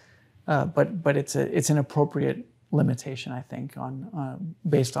do, but it's an appropriate limitation, I think, on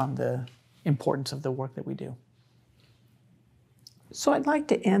based on the importance of the work that we do. So I'd like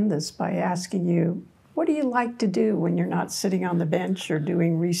to end this by asking you, what do you like to do when you're not sitting on the bench or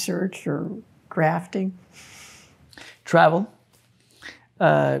doing research or grafting? Travel.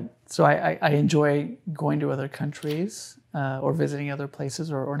 So I enjoy going to other countries or visiting other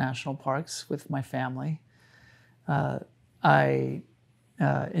places or national parks with my family. I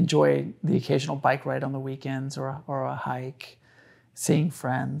enjoy the occasional bike ride on the weekends or a hike, seeing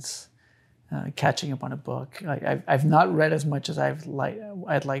friends, catching up on a book. I've not read as much as I'd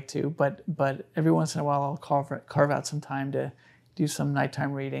like to, but every once in a while I'll carve out some time to do some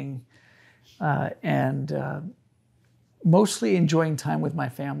nighttime reading, and mostly enjoying time with my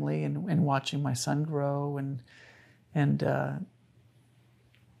family and watching my son grow and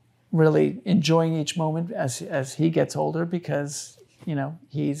really enjoying each moment as he gets older, because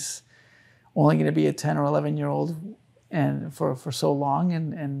he's only going to be a 10 or 11-year-old and for so long,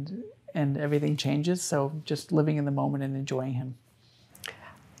 and everything changes. So just living in the moment and enjoying him.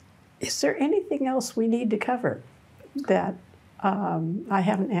 Is there anything else we need to cover that I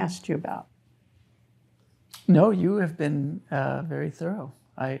haven't asked you about? No, you have been very thorough.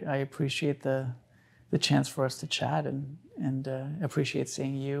 I appreciate the chance for us to chat and appreciate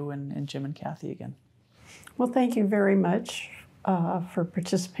seeing you and Jim and Kathy again. Well, thank you very much for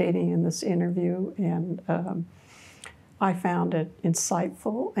participating in this interview, and I found it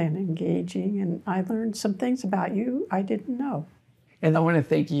insightful and engaging, and I learned some things about you I didn't know. And I want to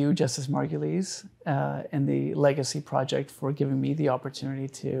thank you, Justice Margulies, and the Legacy Project for giving me the opportunity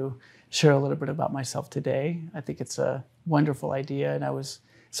to share a little bit about myself today. I think it's a wonderful idea, and I was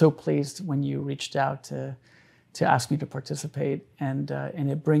so pleased when you reached out to ask me to participate, and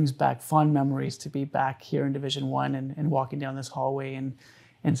it brings back fond memories to be back here in Division I and walking down this hallway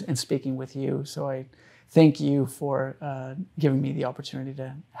and speaking with you. So I thank you for giving me the opportunity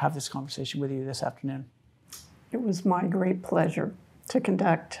to have this conversation with you this afternoon. It was my great pleasure to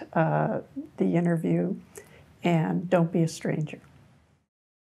conduct the interview, and don't be a stranger.